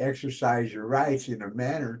means to exercise your rights in a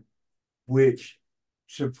manner which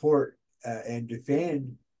support and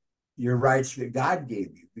defend your rights that God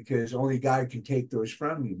gave you, because only God can take those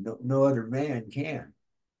from you. No other man can.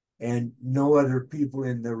 And no other people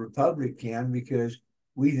in the Republic can, because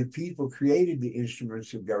we, the people, created the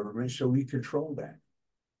instruments of government, so we control that,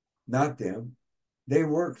 not them. They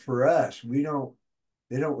work for us. They don't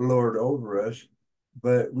lord over us,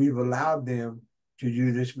 but we've allowed them to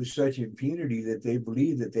do this with such impunity that they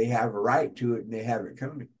believe that they have a right to it and they have it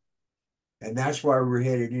coming. And that's why we're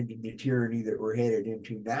headed into the tyranny that we're headed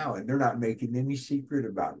into now. And they're not making any secret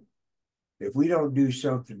about it. If we don't do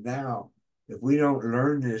something now, if we don't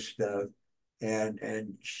learn this stuff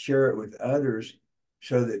and share it with others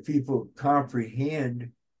so that people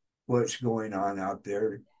comprehend what's going on out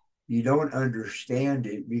there, you don't understand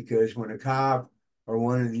it, because when a cop or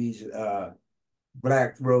one of these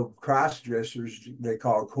black robe cross dressers they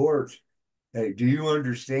call courts, hey, do you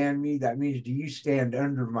understand me? That means, do you stand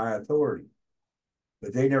under my authority?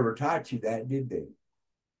 But they never taught you that, did they?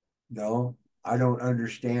 No, I don't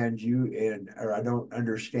understand you, or I don't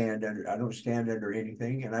understand I don't stand under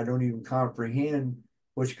anything, and I don't even comprehend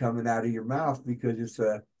what's coming out of your mouth, because it's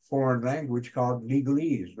a foreign language called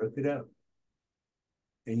legalese. Look it up.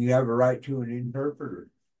 And you have a right to an interpreter.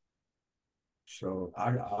 So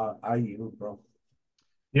I yield, bro.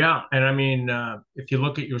 Yeah, and I mean, if you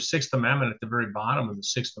look at your Sixth Amendment at the very bottom of the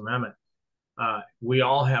Sixth Amendment, we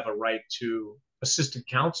all have a right to assisted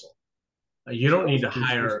counsel. You don't need to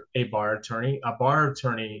hire a bar attorney. A bar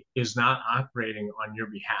attorney is not operating on your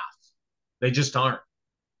behalf. They just aren't.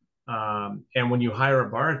 And when you hire a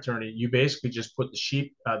bar attorney, you basically just put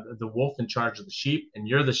the wolf in charge of the sheep, and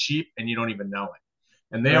you're the sheep, and you don't even know it.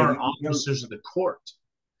 And they are officers of the court.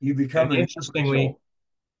 You become and interestingly,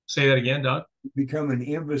 Say that again, Doug. Become an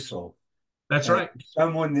imbecile, That's right.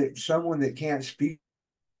 someone that can't speak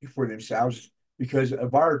for themselves, because a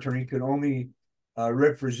bar attorney could only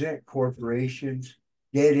represent corporations,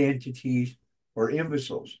 dead entities, or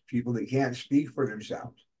imbeciles, people that can't speak for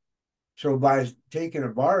themselves. So by taking a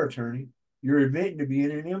bar attorney, you're admitting to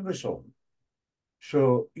being an imbecile.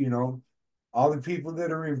 So, all the people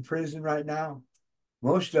that are in prison right now,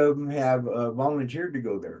 most of them have volunteered to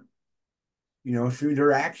go there, through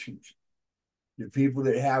their actions. The people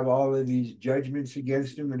that have all of these judgments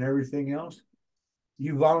against them and everything else,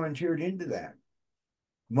 you volunteered into that.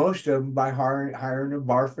 Most of them by hiring a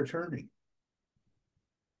bar fraternity.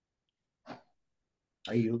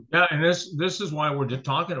 Are you? Yeah, and this is why we're just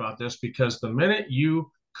talking about this, because the minute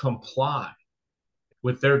you comply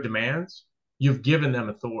with their demands, you've given them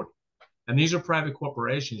authority. And these are private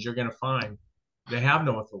corporations. You're going to find they have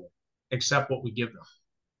no authority except what we give them.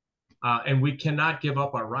 And we cannot give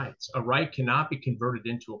up our rights. A right cannot be converted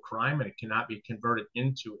into a crime, and it cannot be converted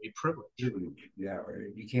into a privilege. Yeah,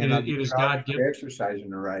 you cannot be is God given. Exercising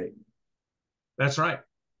the right. That's right.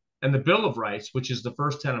 And the Bill of Rights, which is the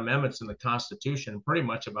first 10 amendments in the Constitution, pretty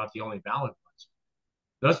much about the only valid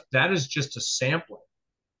ones, that is just a sampling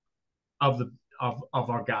of the of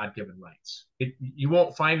our God-given rights. You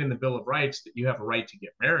won't find in the Bill of Rights that you have a right to get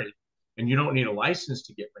married and you don't need a license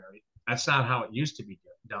to get married. That's not how it used to be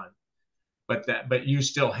done. But you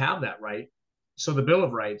still have that right. So the Bill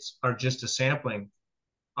of Rights are just a sampling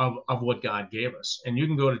of what God gave us. And you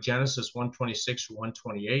can go to Genesis 126 or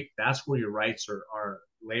 128. That's where your rights are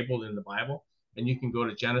labeled in the Bible. And you can go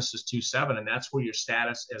to Genesis 2:7, and that's where your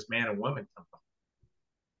status as man and woman come from.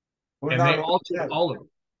 Well, and they alter all of it.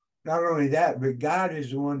 Not only that, but God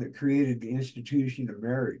is the one that created the institution of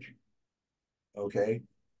marriage. Okay.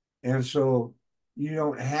 And so you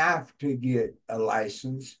don't have to get a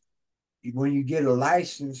license. When you get a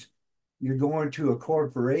license, you're going to a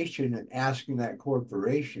corporation and asking that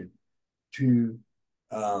corporation to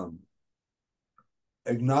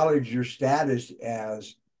acknowledge your status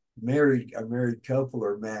as a married couple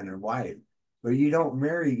or man and wife. But you don't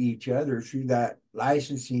marry each other through that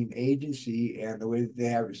licensing agency and the way that they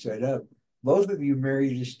have it set up. Both of you marry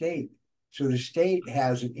the state. So the state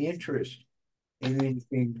has an interest in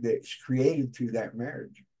anything that's created through that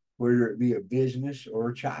marriage, whether it be a business or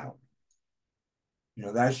a child.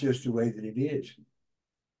 That's just the way that it is.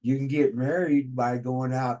 You can get married by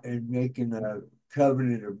going out and making a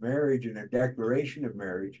covenant of marriage and a declaration of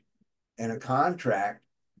marriage and a contract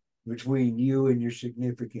between you and your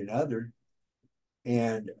significant other,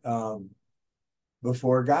 and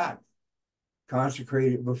before God,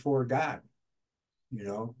 consecrate it before God,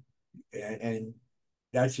 and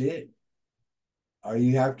that's it. All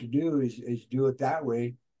you have to do is do it that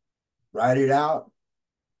way, write it out,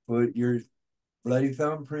 put your bloody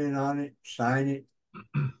thumbprint on it, sign it,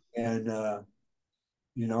 and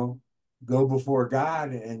go before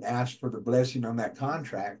God and ask for the blessing on that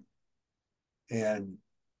contract, and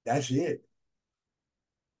that's it.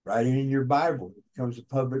 Write it in your Bible. It becomes a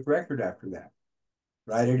public record after that.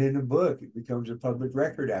 Write it in a book. It becomes a public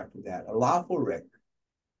record after that, a lawful record.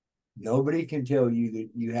 Nobody can tell you that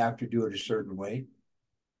you have to do it a certain way.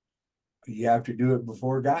 You have to do it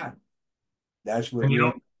before God. That's what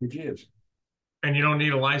marriage is. And you don't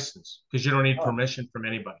need a license because you don't need permission from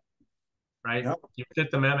anybody, right? No. You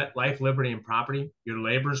Fifth Amendment, life, liberty, and property. Your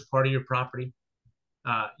labor is part of your property.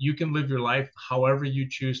 You can live your life however you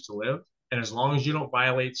choose to live. And as long as you don't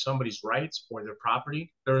violate somebody's rights or their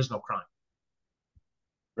property, there is no crime.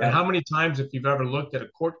 Right. And how many times, if you've ever looked at a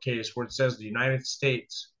court case where it says the United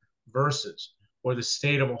States versus, or the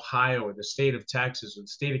state of Ohio, or the state of Texas, or the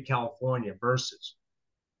state of California versus,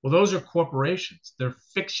 well, those are corporations. They're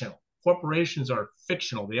fictional. Corporations are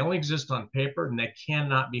fictional. They only exist on paper, and they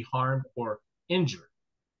cannot be harmed or injured.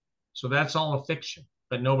 So that's all a fiction,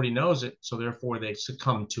 but nobody knows it, so therefore they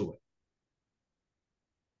succumb to it.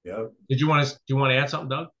 Yeah. Do you want to add something,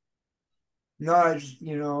 Doug? No, it's,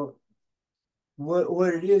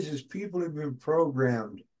 what it is people have been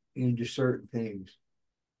programmed into certain things.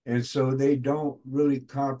 And so they don't really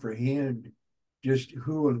comprehend just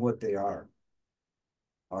who and what they are.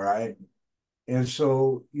 All right. And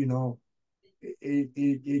so,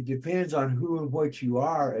 it depends on who and what you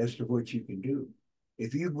are as to what you can do.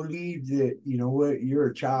 If you believe that, you're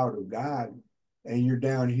a child of God and you're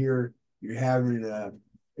down here, you're having an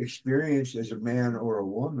experience as a man or a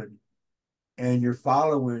woman, and you're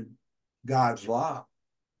following God's law,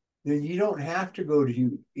 then you don't have to go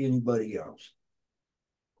to anybody else.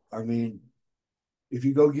 I mean, if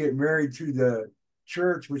you go get married through the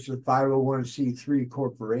church, which is a 501c3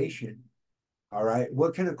 corporation, all right,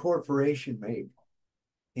 what can a corporation make?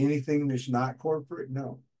 Anything that's not corporate,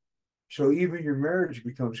 no. So even your marriage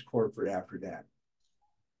becomes corporate after that,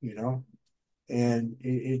 you know, and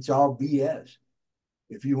it's all BS.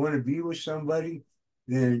 If you want to be with somebody,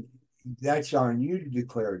 then that's on you to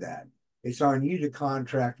declare that. It's on you to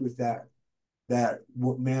contract with that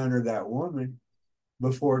man or that woman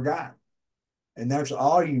before God, and that's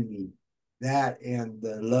all you need. That and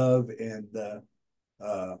the love and the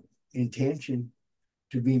uh, intention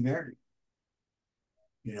to be married,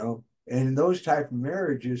 you know. And in those type of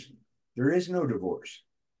marriages, there is no divorce.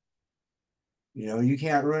 You know, you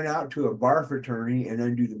can't run out to a bar fraternity and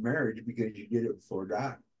undo the marriage because you did it before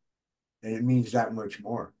God, and it means that much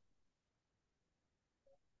more.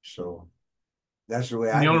 So that's the way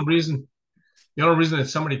And I do. the only reason that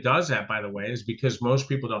somebody does that, by the way, is because most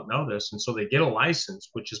people don't know this. And so they get a license,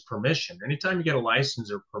 which is permission. Anytime you get a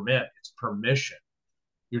license or permit, it's permission.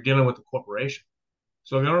 You're dealing with a corporation.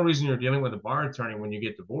 So the only reason you're dealing with a bar attorney when you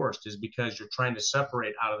get divorced is because you're trying to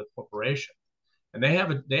separate out of the corporation. And they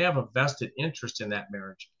have a vested interest in that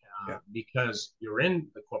marriage Yeah. because you're in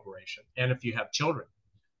the corporation. And if you have children,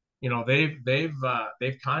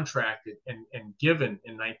 they've contracted and given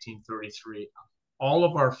in 1933 all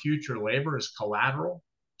of our future labor is collateral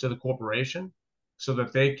to the corporation so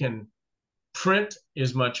that they can print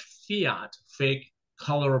as much fiat, fake,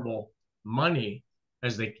 colorable money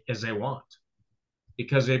as they want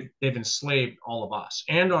because they've enslaved all of us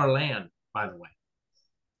and our land, by the way.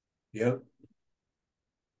 Yep.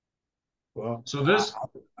 Well, So this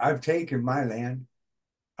I've taken my land.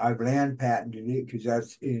 I've land patented it because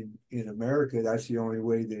that's in America. That's the only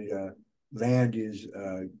way that land is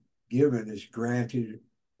given is granted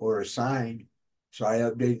or assigned. So I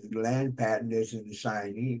updated the land patent as an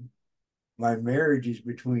assignee. My marriage is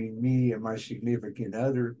between me and my significant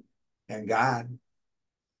other and God.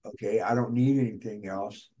 Okay, I don't need anything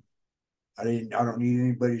else. I don't need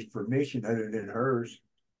anybody's permission other than hers.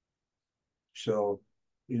 So,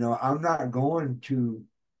 I'm not going to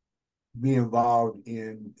be involved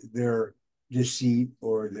in their deceit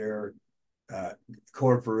or their uh,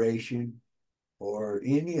 corporation or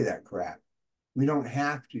any of that crap. We don't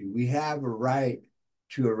have to. We have a right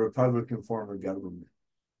to a Republican form of government.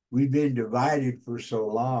 We've been divided for so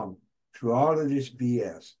long through all of this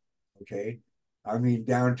BS. Okay. I mean,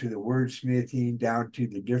 down to the wordsmithing, down to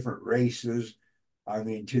the different races. I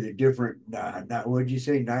mean, to the different, not what'd you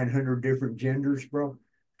say, 900 different genders, bro?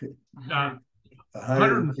 uh,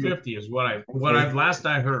 150. 150 is what Okay. I've last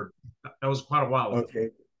I heard. That was quite a while ago. Okay.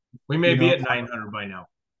 We may You be know, at 900 by now.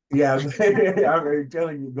 yeah, I'm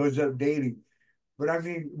telling you, it goes up daily. But I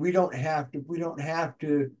mean, we don't have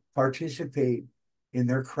to participate in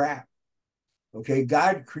their crap. Okay,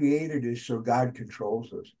 God created us so God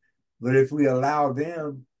controls us. But if we allow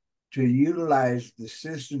them to utilize the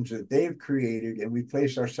systems that they've created and we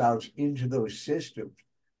place ourselves into those systems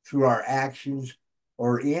through our actions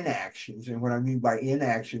or inactions, and what I mean by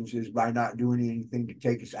inactions is by not doing anything to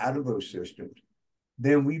take us out of those systems,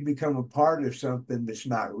 then we become a part of something that's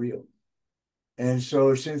not real. And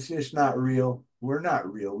so, since it's not real, we're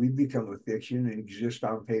not real. We become a fiction and exist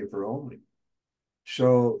on paper only.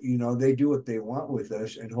 So, they do what they want with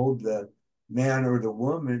us and hold the man or the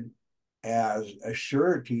woman as a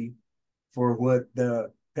surety for what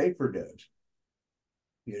the paper does.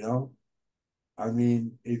 You know, I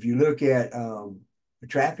mean, if you look at a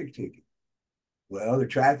traffic ticket, well, the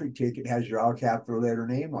traffic ticket has your all capital letter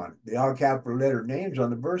name on it. The all capital letter name's on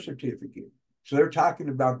the birth certificate. So they're talking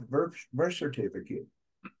about the birth certificate.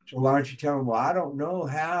 So why don't you tell them, well, I don't know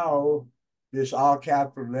how this all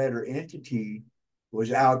capital letter entity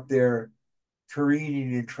was out there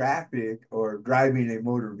careening in traffic or driving a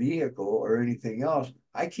motor vehicle or anything else.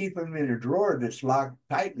 I keep them in a drawer that's locked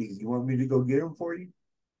tightly. You want me to go get them for you?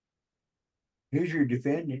 Here's your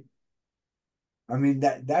defendant. I mean,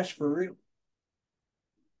 that's for real.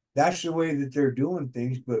 That's the way that they're doing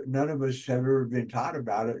things, but none of us have ever been taught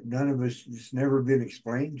about it. None of us, it's never been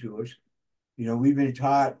explained to us. We've been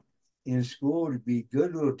taught in school to be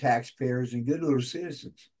good little taxpayers and good little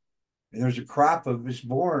citizens. And there's a crop of us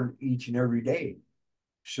born each and every day.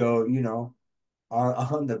 So,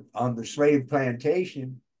 on the slave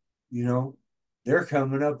plantation, you know, they're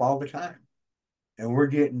coming up all the time. And we're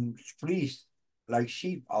getting fleeced like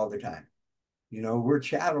sheep all the time. We're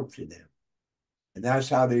chattel to them. And that's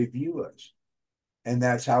how they view us. And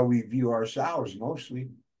that's how we view ourselves mostly.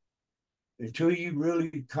 Until you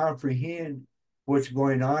really comprehend what's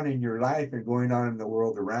going on in your life and going on in the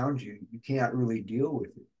world around you, you can't really deal with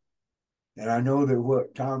it. And I know that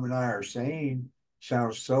what Tom and I are saying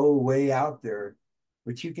sounds so way out there,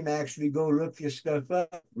 but you can actually go look this stuff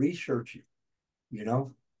up, research it, you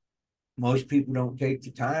know. most people don't take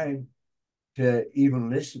the time to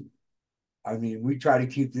even listen. I mean, we try to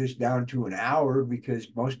keep this down to an hour because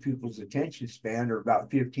most people's attention span are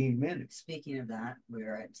about 15 minutes. Speaking of that,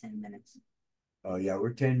 we're at 10 minutes. Oh yeah,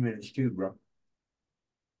 we're 10 minutes too, bro.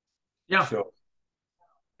 Yeah. So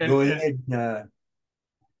And, go ahead.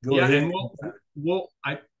 Go yeah, ahead. and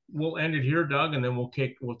we'll end it here, Doug, and then we'll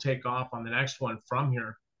take off on the next one from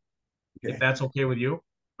here, Okay. if that's okay with you.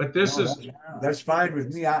 But this No, is that's fine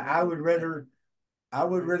with me. I would rather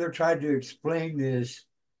try to explain this.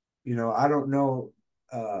 You know, I don't know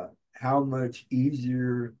how much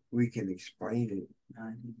easier we can explain it.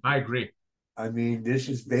 I agree. I mean, this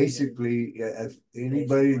is basically if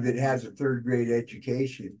anybody that has a third grade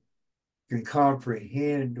education can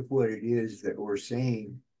comprehend what it is that we're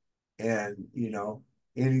saying. And, you know,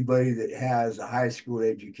 anybody that has a high school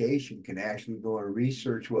education can actually go and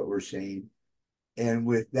research what we're saying. And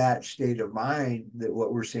with that state of mind that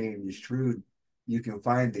what we're saying is true, you can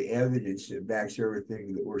find the evidence that backs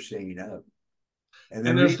everything that we're saying up. And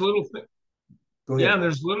there's little go ahead. Yeah, and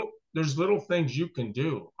there's little things you can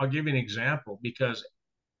do. I'll give you an example, because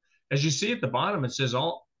as you see at the bottom, it says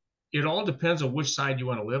it all depends on which side you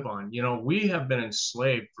want to live on. You know, we have been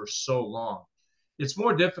enslaved for so long. It's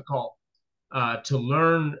more difficult to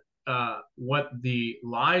learn what the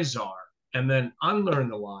lies are and then unlearn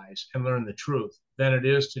the lies and learn the truth than it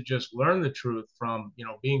is to just learn the truth from, you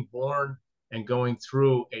know, being born and going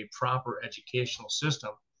through a proper educational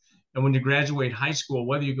system. And when you graduate high school,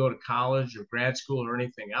 whether you go to college or grad school or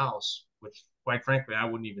anything else, which quite frankly, I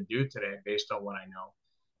wouldn't even do today based on what I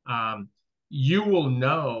know, you will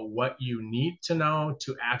know what you need to know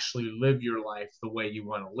to actually live your life the way you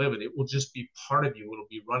want to live it. It will just be part of you. It'll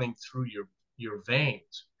be running through your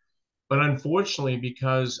veins. But unfortunately,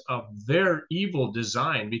 because of their evil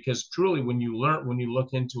design, because truly when you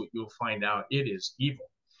look into it, you'll find out it is evil.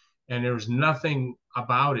 And there's nothing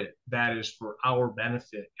about it that is for our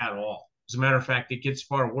benefit at all. As a matter of fact, it gets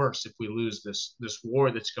far worse if we lose this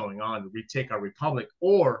war that's going on to retake our republic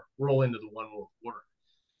or roll into the one world order.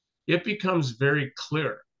 It becomes very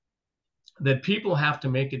clear that people have to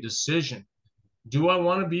make a decision. Do I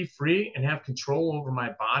want to be free and have control over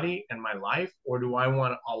my body and my life, or do I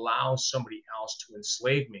want to allow somebody else to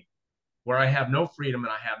enslave me, where I have no freedom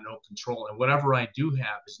and I have no control, and whatever I do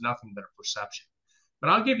have is nothing but a perception? But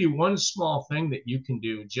I'll give you one small thing that you can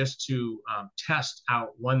do just to test out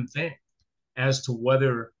one thing as to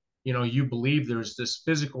whether, you know, you believe there's this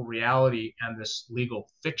physical reality and this legal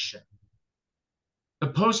fiction. The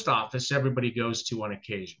post office everybody goes to on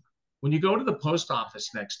occasion. When you go to the post office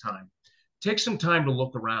next time, take some time to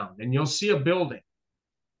look around and you'll see a building.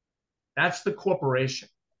 That's the corporation.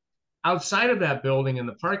 Outside of that building in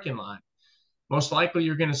the parking lot, most likely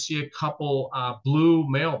you're going to see a couple blue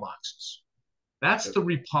mailboxes. That's the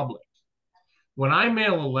republic. When I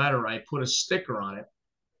mail a letter, I put a sticker on it.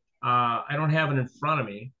 I don't have it in front of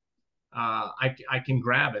me. I can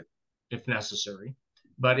grab it if necessary,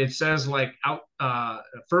 but it says like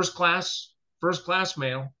first class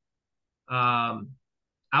mail,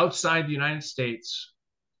 outside the United States,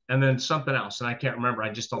 and then something else, and I can't remember. I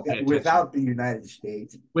just don't pay attention. Without the United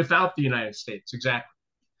States. Without the United States, exactly.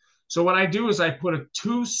 So what I do is I put a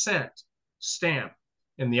 2-cent stamp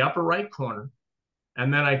in the upper right corner,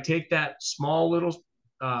 and then I take that small little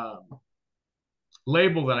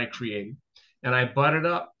label that I created, and I butt it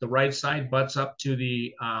up. The right side butts up to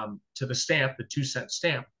the stamp, the 2-cent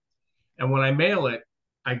stamp. And when I mail it,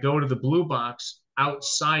 I go to the blue box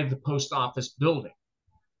outside the post office building,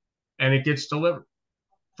 and it gets delivered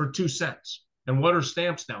for 2 cents. And what are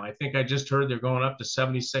stamps now? I think I just heard they're going up to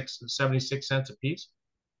 76 cents a piece.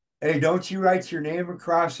 Hey, don't you write your name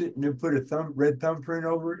across it and then put a red thumbprint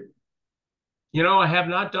over it? You know, I have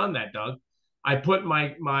not done that, Doug. I put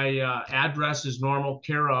my address as normal,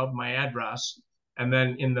 care of my address, and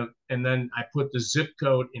then I put the zip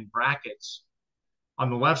code in brackets. On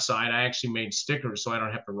the left side, I actually made stickers so I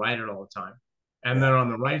don't have to write it all the time. And then on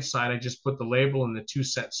the right side, I just put the label and the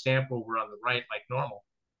 2-cent stamp over on the right like normal.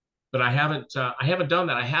 But I haven't done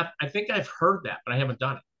that. I think I've heard that, but I haven't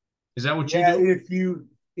done it. Is that what you do?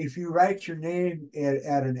 If you write your name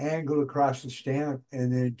at an angle across the stamp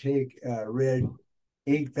and then take a red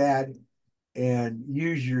ink pad and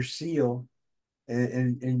use your seal,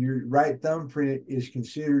 and your right thumbprint is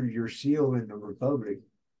considered your seal in the Republic,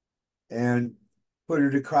 and put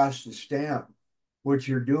it across the stamp, what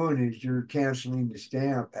you're doing is you're canceling the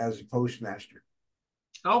stamp as a postmaster.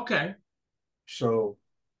 Okay. So,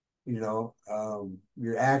 you know,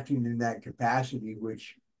 you're acting in that capacity,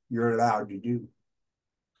 which you're allowed to do.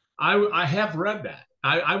 I have read that.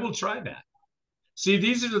 I will try that. See,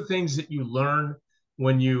 these are the things that you learn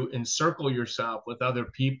when you encircle yourself with other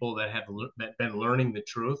people that have been learning the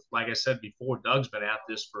truth. Like I said before, Doug's been at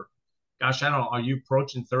this for, gosh, I don't know, are you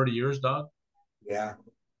approaching 30 years, Doug? Yeah.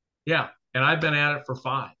 Yeah. And I've been at it for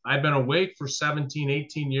 5. I've been awake for 17,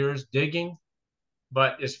 18 years digging.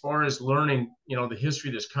 But as far as learning, the history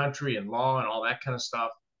of this country and law and all that kind of stuff,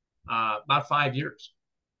 about 5 years.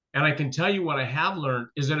 And I can tell you what I have learned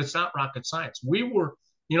is that it's not rocket science. We've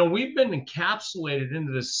been encapsulated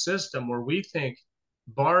into this system where we think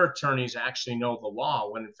bar attorneys actually know the law,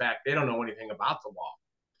 when in fact they don't know anything about the law.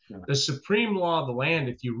 Yeah. The supreme law of the land,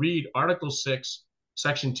 if you read Article 6,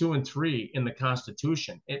 Section 2 and 3 in the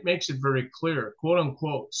Constitution, it makes it very clear, quote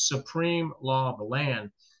unquote, supreme law of the land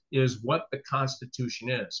is what the Constitution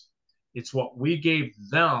is. It's what we gave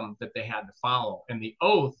them that they had to follow. And the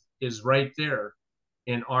oath is right there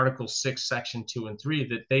in Article 6, Section 2 and 3,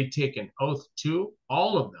 that they take an oath to,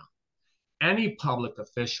 all of them, any public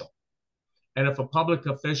official. And if a public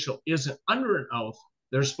official isn't under an oath,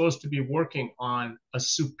 they're supposed to be working on a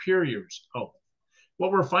superior's oath.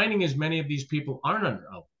 What we're finding is many of these people aren't under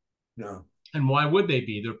oath. No. And why would they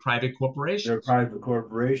be? They're private corporations. They're private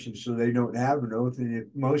corporations, so they don't have an oath. And if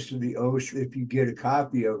most of the oaths, if you get a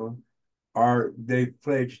copy of them, they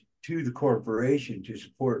pledged to the corporation to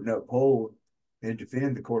support and uphold and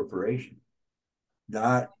defend the corporation,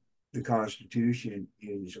 not the Constitution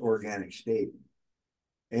in its organic state.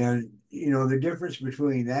 And, the difference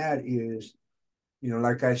between that is,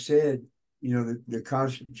 like I said, the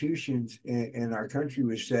constitutions in our country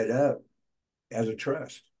was set up as a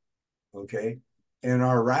trust, okay? And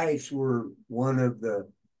our rights were one of the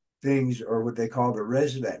things, or what they call the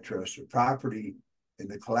res of that trust, the property and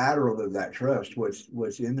the collateral of that trust,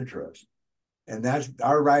 what's in the trust. And that's,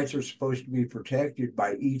 our rights are supposed to be protected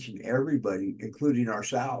by each and everybody, including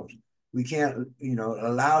ourselves. We can't,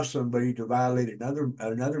 allow somebody to violate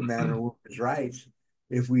another man or woman's rights.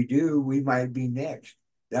 If we do, we might be next.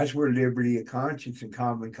 That's where liberty of conscience and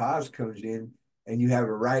common cause comes in, and you have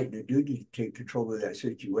a right and a duty to take control of that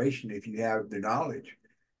situation if you have the knowledge.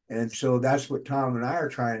 And so that's what Tom and I are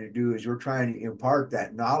trying to do, is we're trying to impart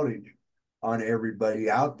that knowledge on everybody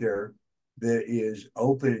out there that is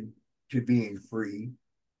open to being free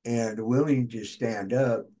and willing to stand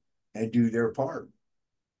up and do their part.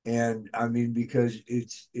 And I mean, because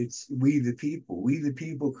it's we the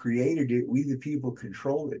people created it, we the people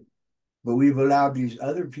control it. But we've allowed these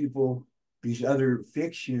other people, these other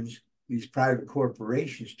fictions, these private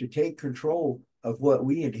corporations to take control of what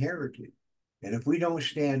we inherited. And if we don't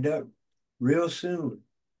stand up real soon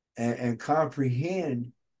and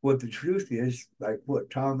comprehend what the truth is, like what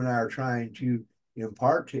Tom and I are trying to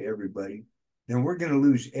impart to everybody, then we're going to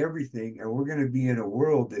lose everything, and we're going to be in a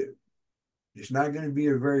world that it's not going to be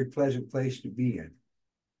a very pleasant place to be in,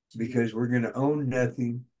 because we're going to own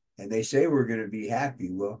nothing, and they say we're going to be happy.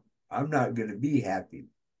 Well, I'm not going to be happy.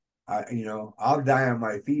 I'll die on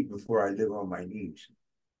my feet before I live on my knees.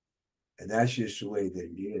 And that's just the way that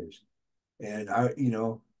it is. And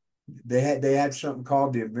they had something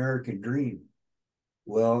called the American dream.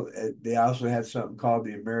 Well, they also had something called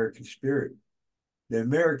the American spirit. The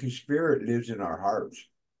American spirit lives in our hearts,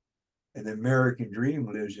 and the American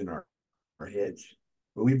dream lives in our heads.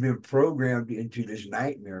 But we've been programmed into this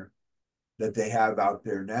nightmare that they have out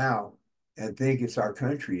there now and think it's our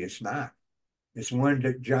country. It's not. It's one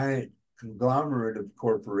giant conglomerate of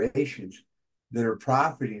corporations that are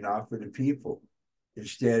profiting off of the people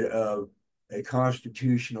instead of a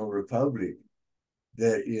constitutional republic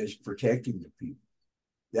that is protecting the people.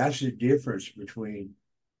 That's the difference between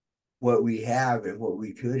what we have and what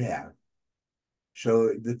we could have.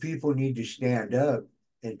 So the people need to stand up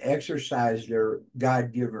and exercise their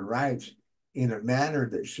God-given rights in a manner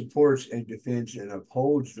that supports and defends and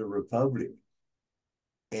upholds the republic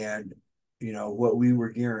and, what we were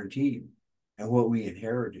guaranteed and what we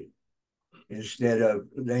inherited, instead of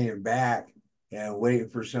laying back and waiting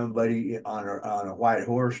for somebody on a white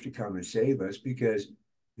horse to come and save us. Because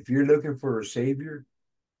if you're looking for a savior,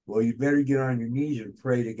 well, you better get on your knees and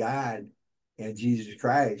pray to God and Jesus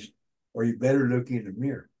Christ, or you better look in the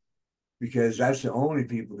mirror, because that's the only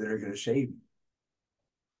people that are going to save you.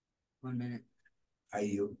 1 minute. I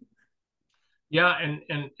yield. Yeah,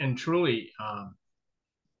 and truly,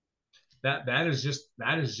 that is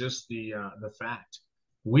just the fact.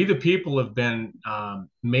 We the people have been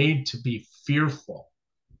made to be fearful.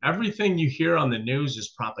 Everything you hear on the news is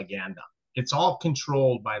propaganda. It's all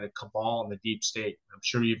controlled by the cabal and the deep state. I'm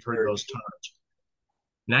sure you've heard those terms.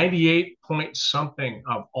 98 point something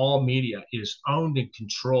of all media is owned and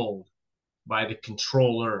controlled by the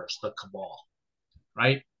controllers, the cabal,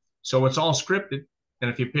 right? So it's all scripted. And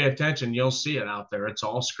if you pay attention, you'll see it out there. It's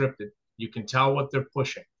all scripted. You can tell what they're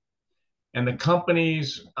pushing. And the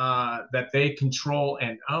companies that they control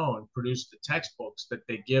and own produce the textbooks that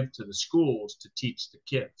they give to the schools to teach the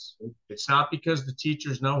kids. It's not because the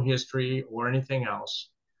teachers know history or anything else.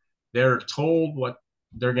 They're told what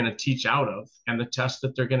they're going to teach out of and the test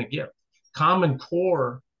that they're going to give. Common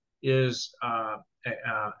Core is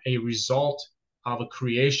a result of a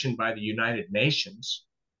creation by the United Nations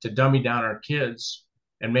to dummy down our kids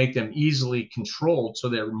and make them easily controlled so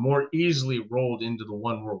they're more easily rolled into the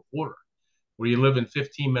one world order, where you live in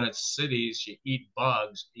 15-minute cities, you eat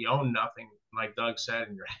bugs, you own nothing, like Doug said,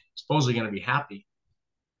 and you're supposedly going to be happy.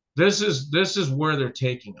 This is where they're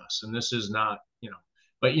taking us, and this is not,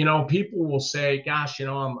 But people will say, "Gosh,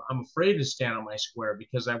 I'm afraid to stand on my square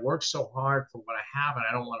because I work so hard for what I have, and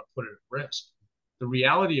I don't want to put it at risk." The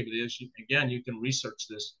reality of it is, again, you can research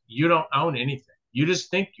this. You don't own anything. You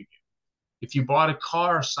just think you do. If you bought a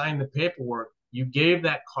car, signed the paperwork, you gave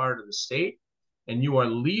that car to the state, and you are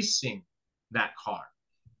leasing that car.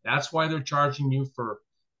 That's why they're charging you for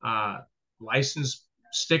license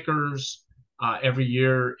stickers every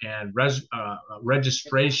year and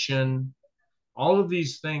registration, all of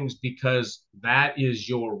these things, because that is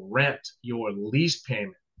your rent, your lease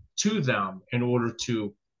payment to them in order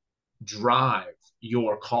to drive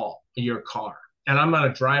your car. And I'm not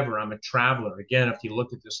a driver, I'm a traveler. Again, if you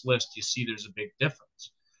look at this list, you see there's a big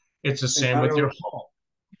difference. It's the same with your home.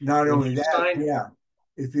 Not only that, yeah.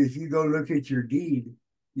 If you go look at your deed,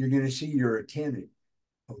 you're going to see you're a tenant,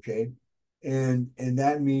 okay? And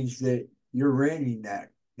that means that you're renting that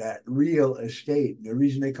real estate. The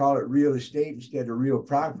reason they call it real estate instead of real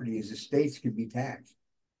property is estates can be taxed.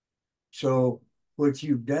 So what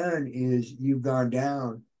you've done is you've gone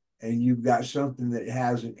down and you've got something that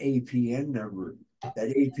has an APN number.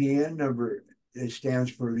 That APN number, it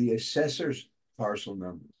stands for the assessor's parcel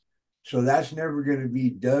number. So that's never going to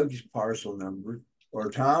be Doug's parcel number or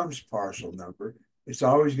Tom's parcel number. It's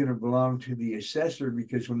always going to belong to the assessor,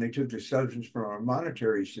 because when they took the substance from our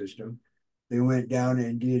monetary system, they went down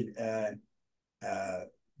and did a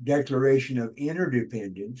declaration of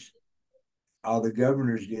interdependence. All the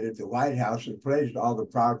governors did at the White House and pledged all the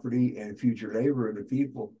property and future labor of the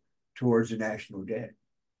people towards the national debt.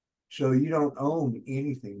 So you don't own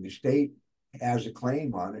anything. The state has a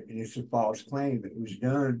claim on it, and it's a false claim. It was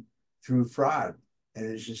done through fraud, and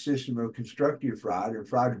it's a system of constructive fraud, and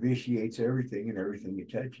fraud vitiates everything and everything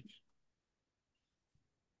it touches.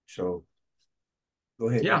 So go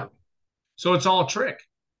ahead. Yeah. So it's all a trick.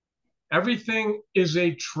 Everything is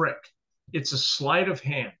a trick. It's a sleight of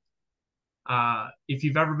hand. If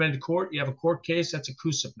you've ever been to court, you have a court case, that's a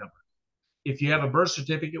CUSIP number. If you have a birth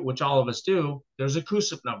certificate, which all of us do, there's a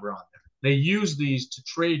CUSIP number on there. They use these to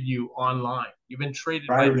trade you online. You've been traded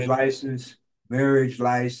driver's license, marriage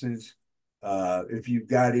license. If you've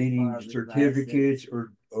got any certificates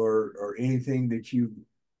or anything that you've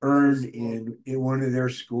earned in one of their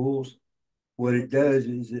schools, what it does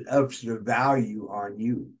is it ups the value on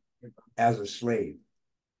you as a slave.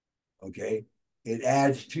 Okay, it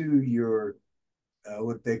adds to your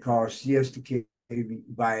what they call siesta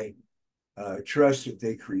by trust that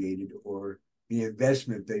they created, or the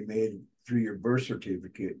investment they made through your birth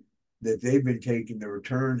certificate that they've been taking the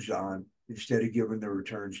returns on instead of giving the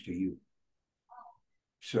returns to you.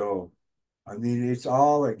 So, I mean, it's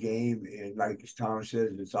all a game, and like Tom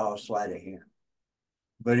says, it's all sleight of hand.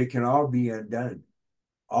 But it can all be undone.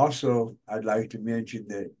 Also, I'd like to mention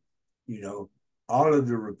that, all of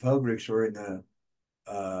the republics are in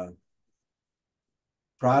the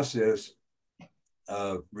process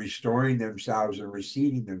of restoring themselves and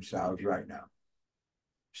reseeding themselves right now.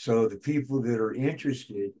 So the people that are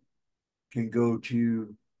interested can go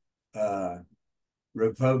to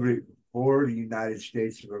Republic or the United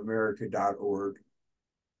States of America.org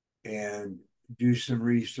and do some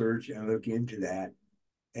research and look into that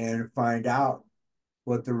and find out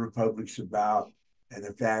what the Republic's about, and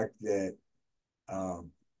the fact that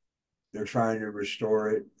they're trying to restore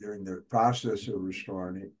it. They're in the process of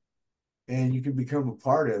restoring it, and you can become a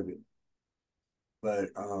part of it. But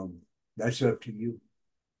that's up to you.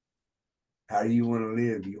 How do you want to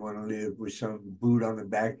live? You want to live with some boot on the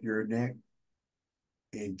back of your neck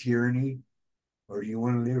in tyranny, or do you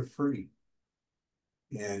want to live free?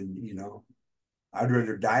 And, I'd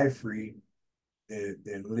rather die free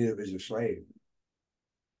than live as a slave.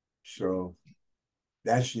 So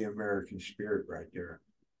that's the American spirit right there.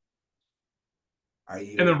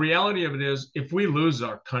 And the reality of it is, if we lose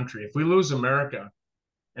our country, if we lose America,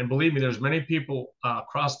 and believe me, there's many people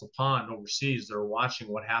across the pond overseas that are watching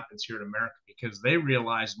what happens here in America, because they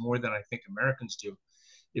realize more than I think Americans do.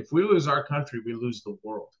 If we lose our country, we lose the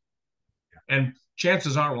world. Yeah. And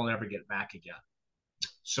chances are we'll never get back again.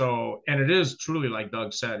 So, and it is truly like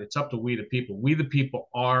Doug said, it's up to we the people. We the people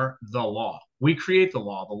are the law. We create the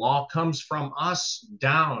law. The law comes from us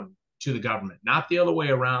down to the government, not the other way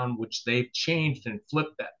around, which they've changed and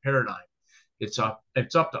flipped that paradigm. It's up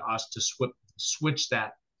to us to switch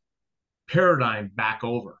that paradigm back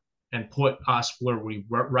over and put us where we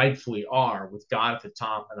rightfully are, with God at the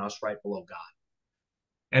top and us right below God.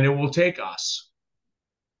 And it will take us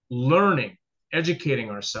learning, educating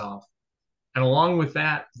ourselves. And along with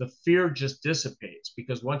that, the fear just dissipates,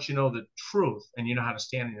 because once you know the truth and you know how to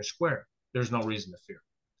stand in your square, there's no reason to fear.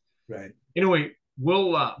 Right. Anyway,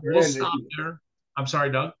 we'll stop there. I'm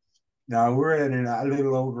sorry, Doug. Now we're at a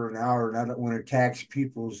little over an hour, and I don't want to tax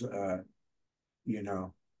people's, you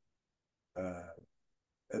know,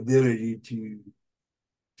 ability to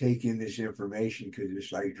take in this information, because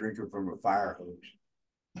it's like drinking from a fire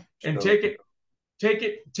hose. And So,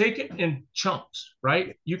 take it in chunks,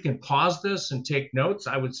 right? You can pause this and take notes.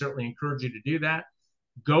 I would certainly encourage you to do that.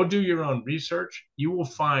 Go do your own research. You will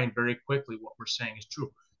find very quickly what we're saying is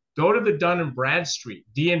true. Go to the Dun & Bradstreet,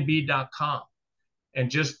 dnb.com,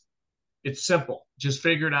 and it's simple. Just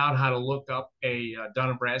figured out how to look up a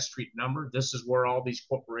Dun & Bradstreet number. This is where all these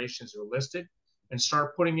corporations are listed, and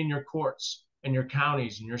start putting in your courts and your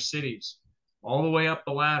counties and your cities all the way up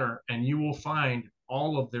the ladder, and you will find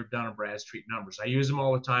all of their Dun & Bradstreet numbers. I use them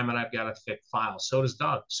all the time, and I've got a thick file. So does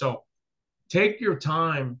Doug. So take your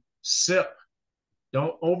time, sip.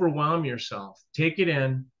 Don't overwhelm yourself. Take it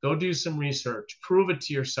in, go do some research, prove it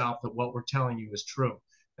to yourself that what we're telling you is true,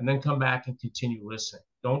 and then come back and continue listening.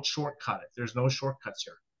 Don't shortcut it. There's no shortcuts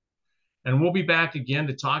here. And we'll be back again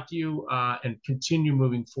to talk to you and continue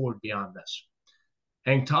moving forward beyond this.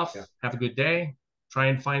 Hang tough. Yeah. Have a good day. Try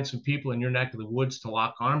and find some people in your neck of the woods to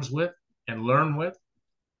lock arms with and learn with.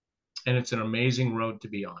 And it's an amazing road to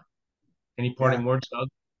be on. Any parting words, Doug?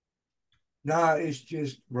 No, it's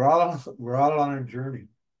just we're all on a journey,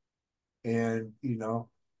 and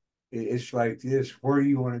it's like this. Where do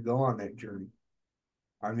you want to go on that journey?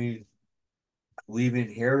 I mean, we've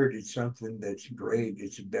inherited something that's great.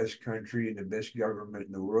 It's the best country and the best government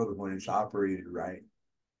in the world when it's operated right,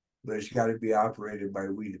 but it's got to be operated by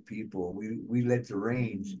we the people. We let the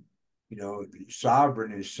reins.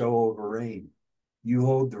 Sovereign is so overreigned. You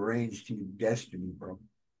hold the reins to your destiny, bro,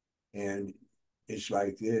 and it's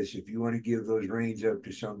like this. If you want to give those reins up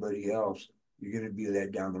to somebody else, you're going to be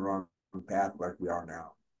led down the wrong path like we are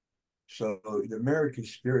now. So the American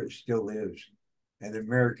spirit still lives, and the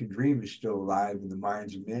American dream is still alive in the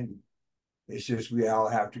minds of many. It's just we all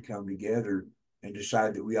have to come together and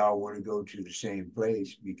decide that we all want to go to the same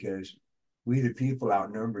place, because we the people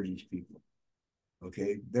outnumber these people.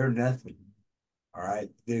 Okay? They're nothing. All right?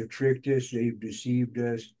 They've tricked us. They've deceived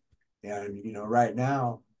us. And, right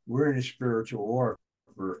now, we're in a spiritual war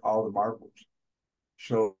for all the marbles.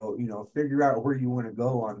 So, figure out where you want to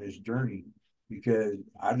go on this journey, because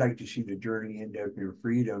I'd like to see the journey end up in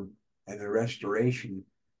freedom and the restoration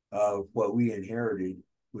of what we inherited,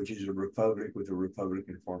 which is a republic with a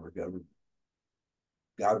Republican form of government.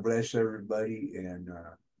 God bless everybody, and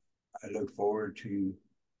I look forward to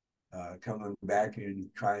coming back and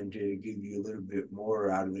trying to give you a little bit more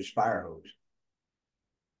out of this fire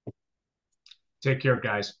hose. Take care,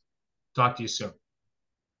 guys. Talk to you soon.